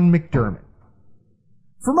Sean McDermott.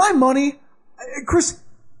 For my money, Chris,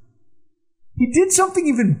 he did something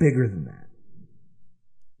even bigger than that.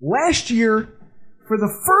 Last year, for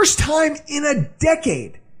the first time in a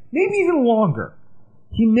decade, maybe even longer,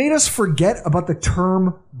 he made us forget about the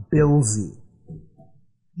term Billsy. Do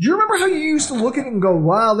you remember how you used to look at it and go,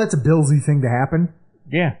 wow, that's a Billsy thing to happen?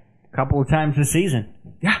 Yeah, a couple of times this season.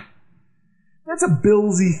 Yeah. That's a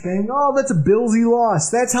Billsy thing. Oh, that's a Billsy loss.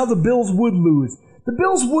 That's how the Bills would lose. The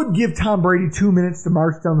Bills would give Tom Brady 2 minutes to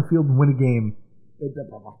march down the field and win a game.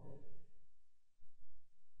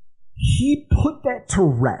 He put that to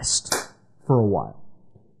rest for a while.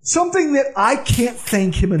 Something that I can't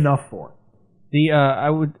thank him enough for. I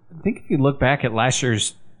would think if you look back at last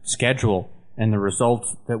year's schedule and the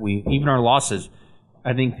results that even our losses,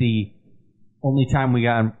 I think the only time we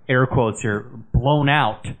got, air quotes here, blown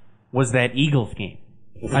out was that Eagles game.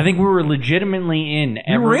 I think we were legitimately in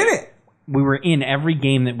every... We were in it. We were in every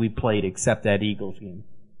game that we played except that Eagles game.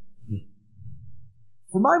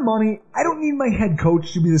 For my money, I don't need my head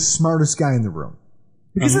coach to be the smartest guy in the room.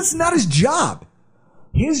 Because that's not his job.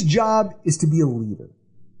 His job is to be a leader.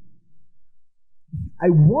 I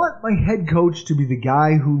want my head coach to be the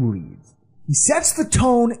guy who leads. He sets the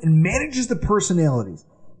tone and manages the personalities,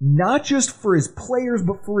 not just for his players,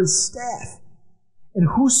 but for his staff. And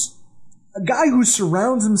who's a guy who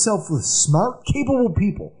surrounds himself with smart, capable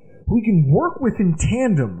people who he can work with in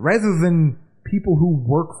tandem rather than people who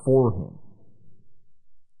work for him.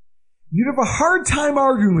 You'd have a hard time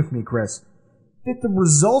arguing with me, Chris, that the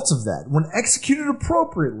results of that, when executed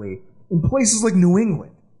appropriately in places like New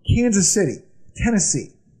England, Kansas City,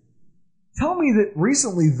 Tennessee, tell me that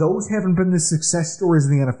recently those haven't been the success stories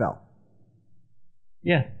in the NFL.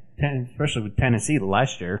 Yeah, especially with Tennessee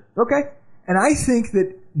last year. Okay, and I think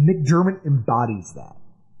that McDermott embodies that.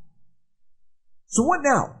 So what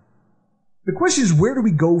now? The question is, where do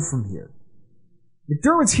we go from here?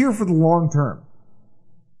 McDermott's here for the long term.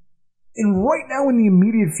 And right now in the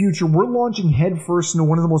immediate future, we're launching headfirst into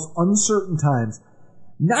one of the most uncertain times,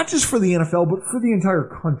 not just for the NFL, but for the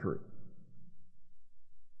entire country.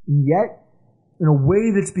 And yet, in a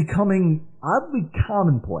way that's becoming oddly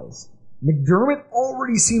commonplace, McDermott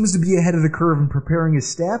already seems to be ahead of the curve in preparing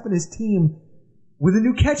his staff and his team with a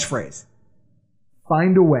new catchphrase: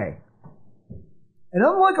 find a way. And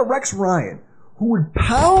unlike a Rex Ryan, who would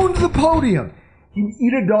pound the podium, he'd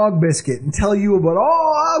eat a dog biscuit and tell you about,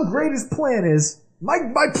 how great his plan is. My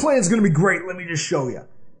plan's going to be great. Let me just show you.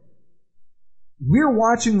 We're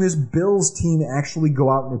watching this Bills team actually go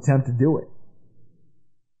out and attempt to do it.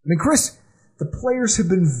 I mean, Chris, the players have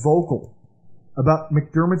been vocal about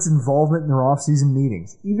McDermott's involvement in their offseason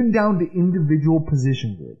meetings, even down to individual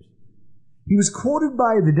position groups. He was quoted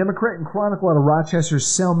by the Democrat and Chronicle out of Rochester's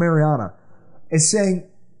Sal Mariana as saying,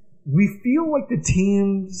 "We feel like the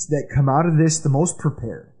teams that come out of this the most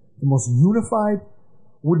prepared, the most unified,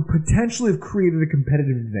 would potentially have created a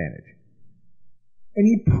competitive advantage." And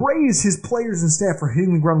he praised his players and staff for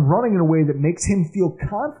hitting the ground running in a way that makes him feel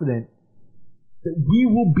confident that we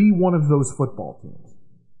will be one of those football teams.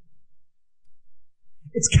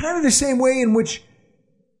 It's kind of the same way in which,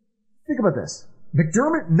 think about this,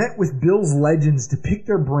 McDermott met with Bills legends to pick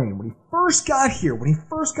their brain. When he first got here, when he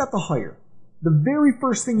first got the hire, the very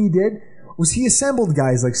first thing he did was he assembled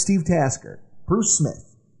guys like Steve Tasker, Bruce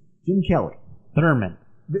Smith, Jim Kelly, Thurman.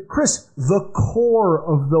 Chris, the core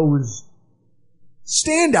of those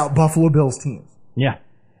standout Buffalo Bills teams. Yeah.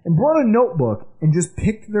 And brought a notebook and just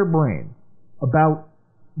picked their brain about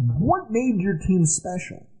what made your team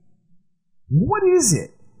special. What is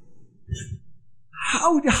it?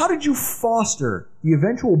 How did you foster the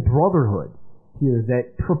eventual brotherhood here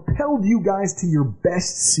that propelled you guys to your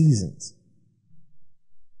best seasons?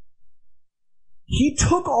 He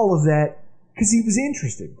took all of that because he was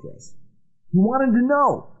interested, Chris. He wanted to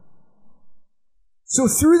know. So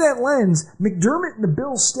through that lens, McDermott and the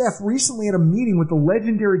Bills staff recently had a meeting with the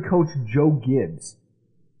legendary coach Joe Gibbs.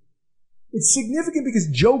 It's significant because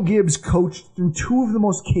Joe Gibbs coached through two of the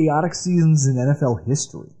most chaotic seasons in NFL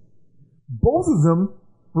history. Both of them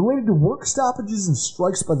related to work stoppages and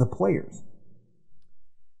strikes by the players.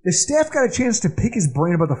 The staff got a chance to pick his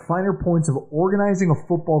brain about the finer points of organizing a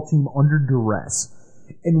football team under duress,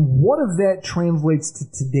 and what of that translates to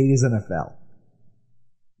today's NFL.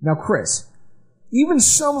 Now, Chris, even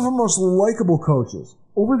some of our most likable coaches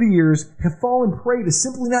over the years have fallen prey to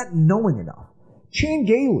simply not knowing enough. Chan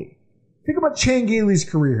Gailey. Think about Chan Gailey's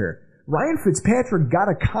career here. Ryan Fitzpatrick got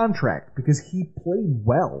a contract because he played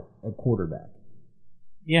well at quarterback.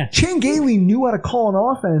 Yeah. Chan Gailey knew how to call an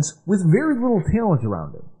offense with very little talent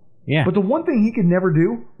around him. Yeah. But the one thing he could never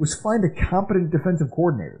do was find a competent defensive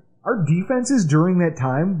coordinator. Our defenses during that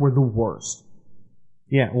time were the worst.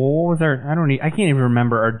 Yeah, well, what was I can't even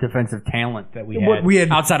remember our defensive talent that we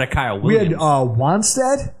had outside of Kyle Williams. We had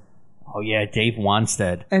Wanstead. Oh, yeah, Dave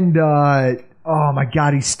Wanstead. And, oh my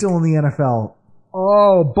God, he's still in the NFL.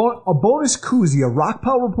 Oh, a bonus koozie, a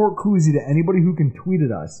Rockpile Report koozie to anybody who can tweet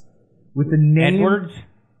at us with the name. Edwards?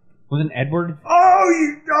 Wasn't Edwards?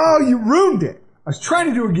 Oh, you ruined it. I was trying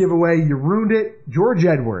to do a giveaway. You ruined it. George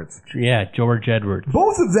Edwards. Yeah, George Edwards.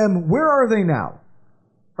 Both of them, where are they now?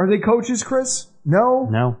 Are they coaches, Chris? No?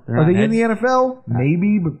 No. Are they in the NFL?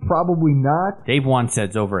 Maybe, but probably not. Dave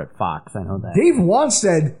Wanstead's over at Fox. I know that. Dave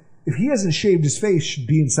Wanstead if he hasn't shaved his face, should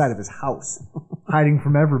be inside of his house, hiding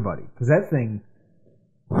from everybody. Because that thing,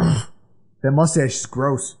 that mustache is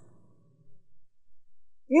gross.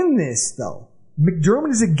 In this, though,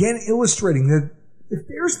 McDermott is again illustrating that if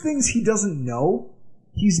there's things he doesn't know,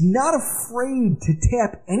 he's not afraid to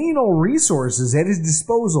tap any and all resources at his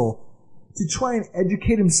disposal to try and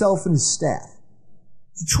educate himself and his staff,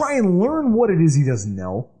 to try and learn what it is he doesn't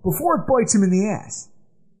know before it bites him in the ass.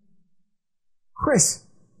 Chris,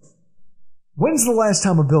 when's the last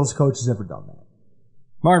time a Bills coach has ever done that?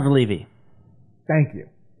 Marvin Levy. Thank you.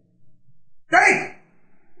 Thank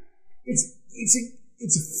you!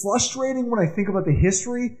 It's frustrating when I think about the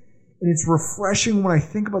history, and it's refreshing when I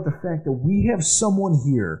think about the fact that we have someone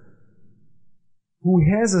here who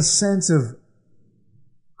has a sense of,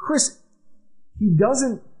 Chris, he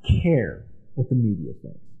doesn't care what the media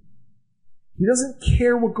thinks. He doesn't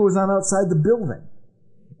care what goes on outside the building.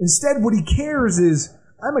 Instead, what he cares is,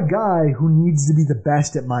 I'm a guy who needs to be the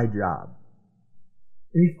best at my job.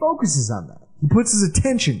 And he focuses on that. He puts his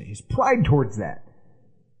attention, his pride towards that.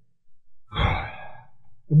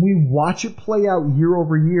 And we watch it play out year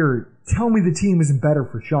over year. Tell me the team isn't better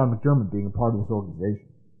for Sean McDermott being a part of this organization.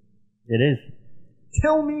 It is.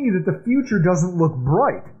 Tell me that the future doesn't look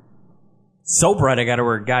bright. So bright I gotta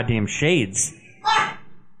wear goddamn shades.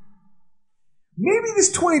 Maybe this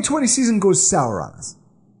 2020 season goes sour on us.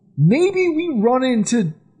 Maybe we run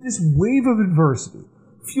into this wave of adversity,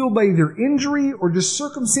 fueled by either injury or just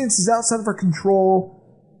circumstances outside of our control.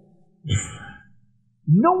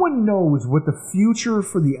 No one knows what the future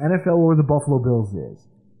for the NFL or the Buffalo Bills is.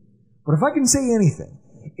 But if I can say anything,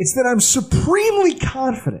 it's that I'm supremely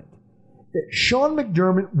confident that Sean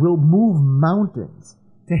McDermott will move mountains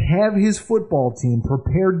to have his football team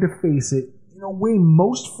prepared to face it in a way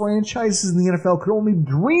most franchises in the NFL could only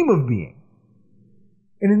dream of being.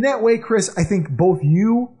 And in that way, Chris, I think both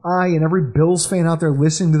you, I, and every Bills fan out there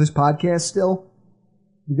listening to this podcast still,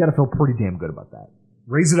 we got to feel pretty damn good about that.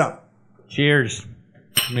 Raise it up. Cheers.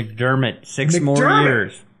 McDermott. 6 more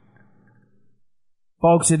years.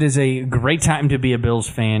 Folks, it is a great time to be a Bills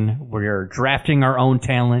fan. We're drafting our own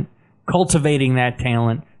talent, cultivating that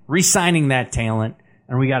talent, re-signing that talent,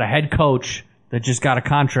 and we got a head coach that just got a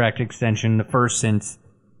contract extension, the first since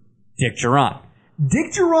Dick Jauron.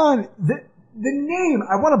 Dick Jauron, the name,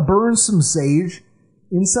 I want to burn some sage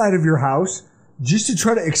inside of your house just to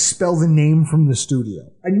try to expel the name from the studio.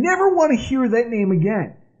 I never want to hear that name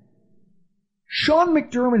again. Sean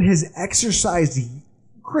McDermott has exercised,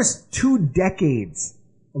 Chris, 2 decades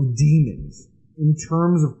of demons in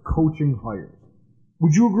terms of coaching hires.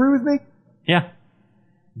 Would you agree with me? Yeah.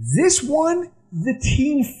 This one, the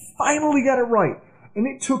team finally got it right. And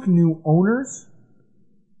it took new owners.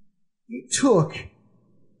 What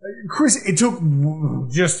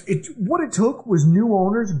it took was new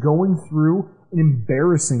owners going through an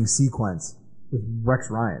embarrassing sequence with Rex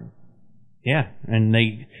Ryan. Yeah, and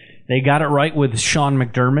they got it right with Sean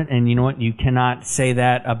McDermott, and you know what? You cannot say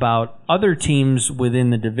that about other teams within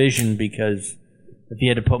the division, because if you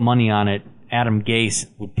had to put money on it, Adam Gase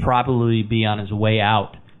would probably be on his way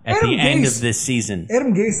out at the end of this season.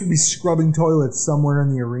 Adam Gase would be scrubbing toilets somewhere in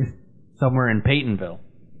the arena. Somewhere in Peytonville,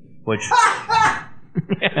 which...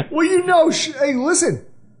 Well, you know, hey, listen,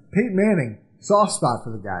 Peyton Manning, soft spot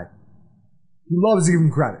for the guy. He loves to give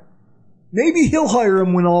him credit. Maybe he'll hire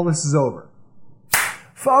him when all this is over.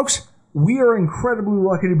 Folks, we are incredibly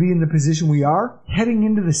lucky to be in the position we are, heading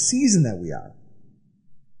into the season that we are.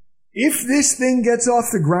 If this thing gets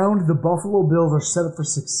off the ground, the Buffalo Bills are set up for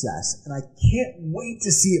success, and I can't wait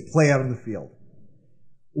to see it play out on the field.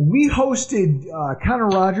 We hosted Connor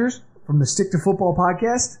Rogers from the Stick to Football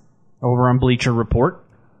podcast. Over on Bleacher Report.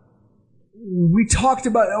 We talked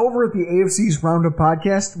about over at the AFC's Roundup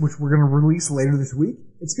podcast, which we're going to release later this week.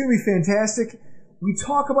 It's going to be fantastic. We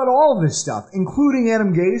talk about all of this stuff, including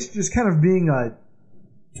Adam Gase just kind of being a...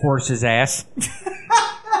 Horse's ass.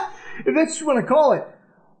 If that's what you want to call it.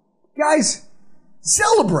 Guys,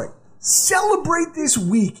 celebrate. Celebrate this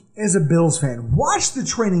week as a Bills fan. Watch the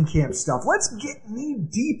training camp stuff. Let's get knee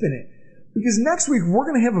deep in it. Because next week, we're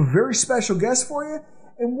going to have a very special guest for you.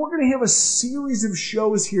 And we're going to have a series of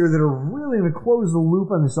shows here that are really going to close the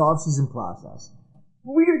loop on this offseason process.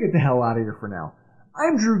 But we got to get the hell out of here for now.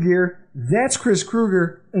 I'm Drew Gear, that's Chris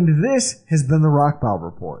Kruger, and this has been the Rockpile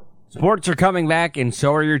Report. Sports are coming back, and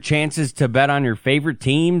so are your chances to bet on your favorite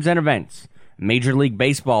teams and events. Major League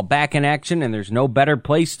Baseball back in action, and there's no better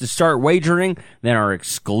place to start wagering than our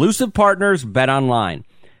exclusive partners, BetOnline.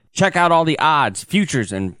 Check out all the odds,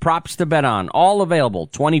 futures, and props to bet on, all available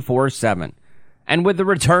 24/7. And with the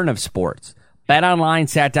return of sports, BetOnline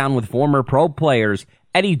sat down with former pro players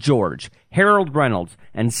Eddie George, Harold Reynolds,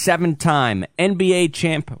 and 7-time NBA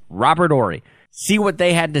champ Robert Horry. See what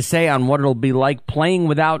they had to say on what it'll be like playing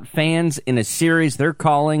without fans in a series they're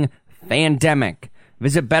calling Fandemic.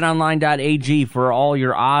 Visit betonline.ag for all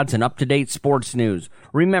your odds and up-to-date sports news.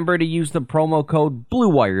 Remember to use the promo code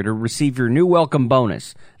BlueWire to receive your new welcome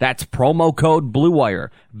bonus. That's promo code BlueWire.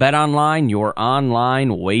 BetOnline, your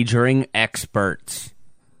online wagering experts.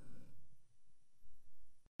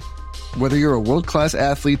 Whether you're a world-class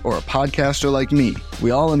athlete or a podcaster like me,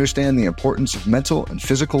 we all understand the importance of mental and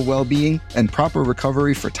physical well-being and proper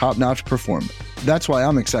recovery for top-notch performance. That's why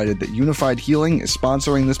I'm excited that Unified Healing is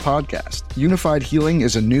sponsoring this podcast. Unified Healing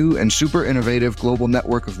is a new and super innovative global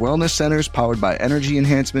network of wellness centers powered by Energy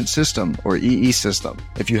Enhancement System, or EE System.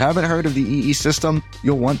 If you haven't heard of the EE System,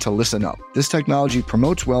 you'll want to listen up. This technology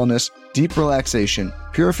promotes wellness, deep relaxation,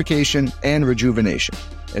 purification, and rejuvenation.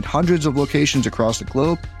 At hundreds of locations across the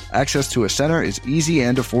globe, access to a center is easy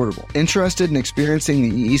and affordable. Interested in experiencing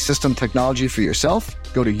the EE System technology for yourself?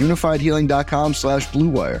 Go to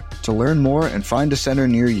unifiedhealing.com/bluewire to learn more and find a center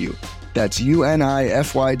near you. That's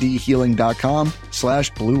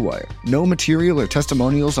unifydhealing.com/bluewire. No material or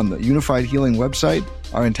testimonials on the Unified Healing website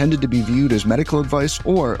are intended to be viewed as medical advice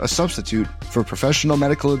or a substitute for professional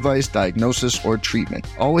medical advice, diagnosis, or treatment.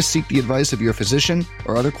 Always seek the advice of your physician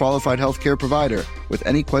or other qualified healthcare provider with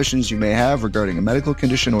any questions you may have regarding a medical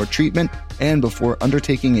condition or treatment and before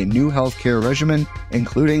undertaking a new healthcare regimen,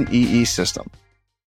 including EE System.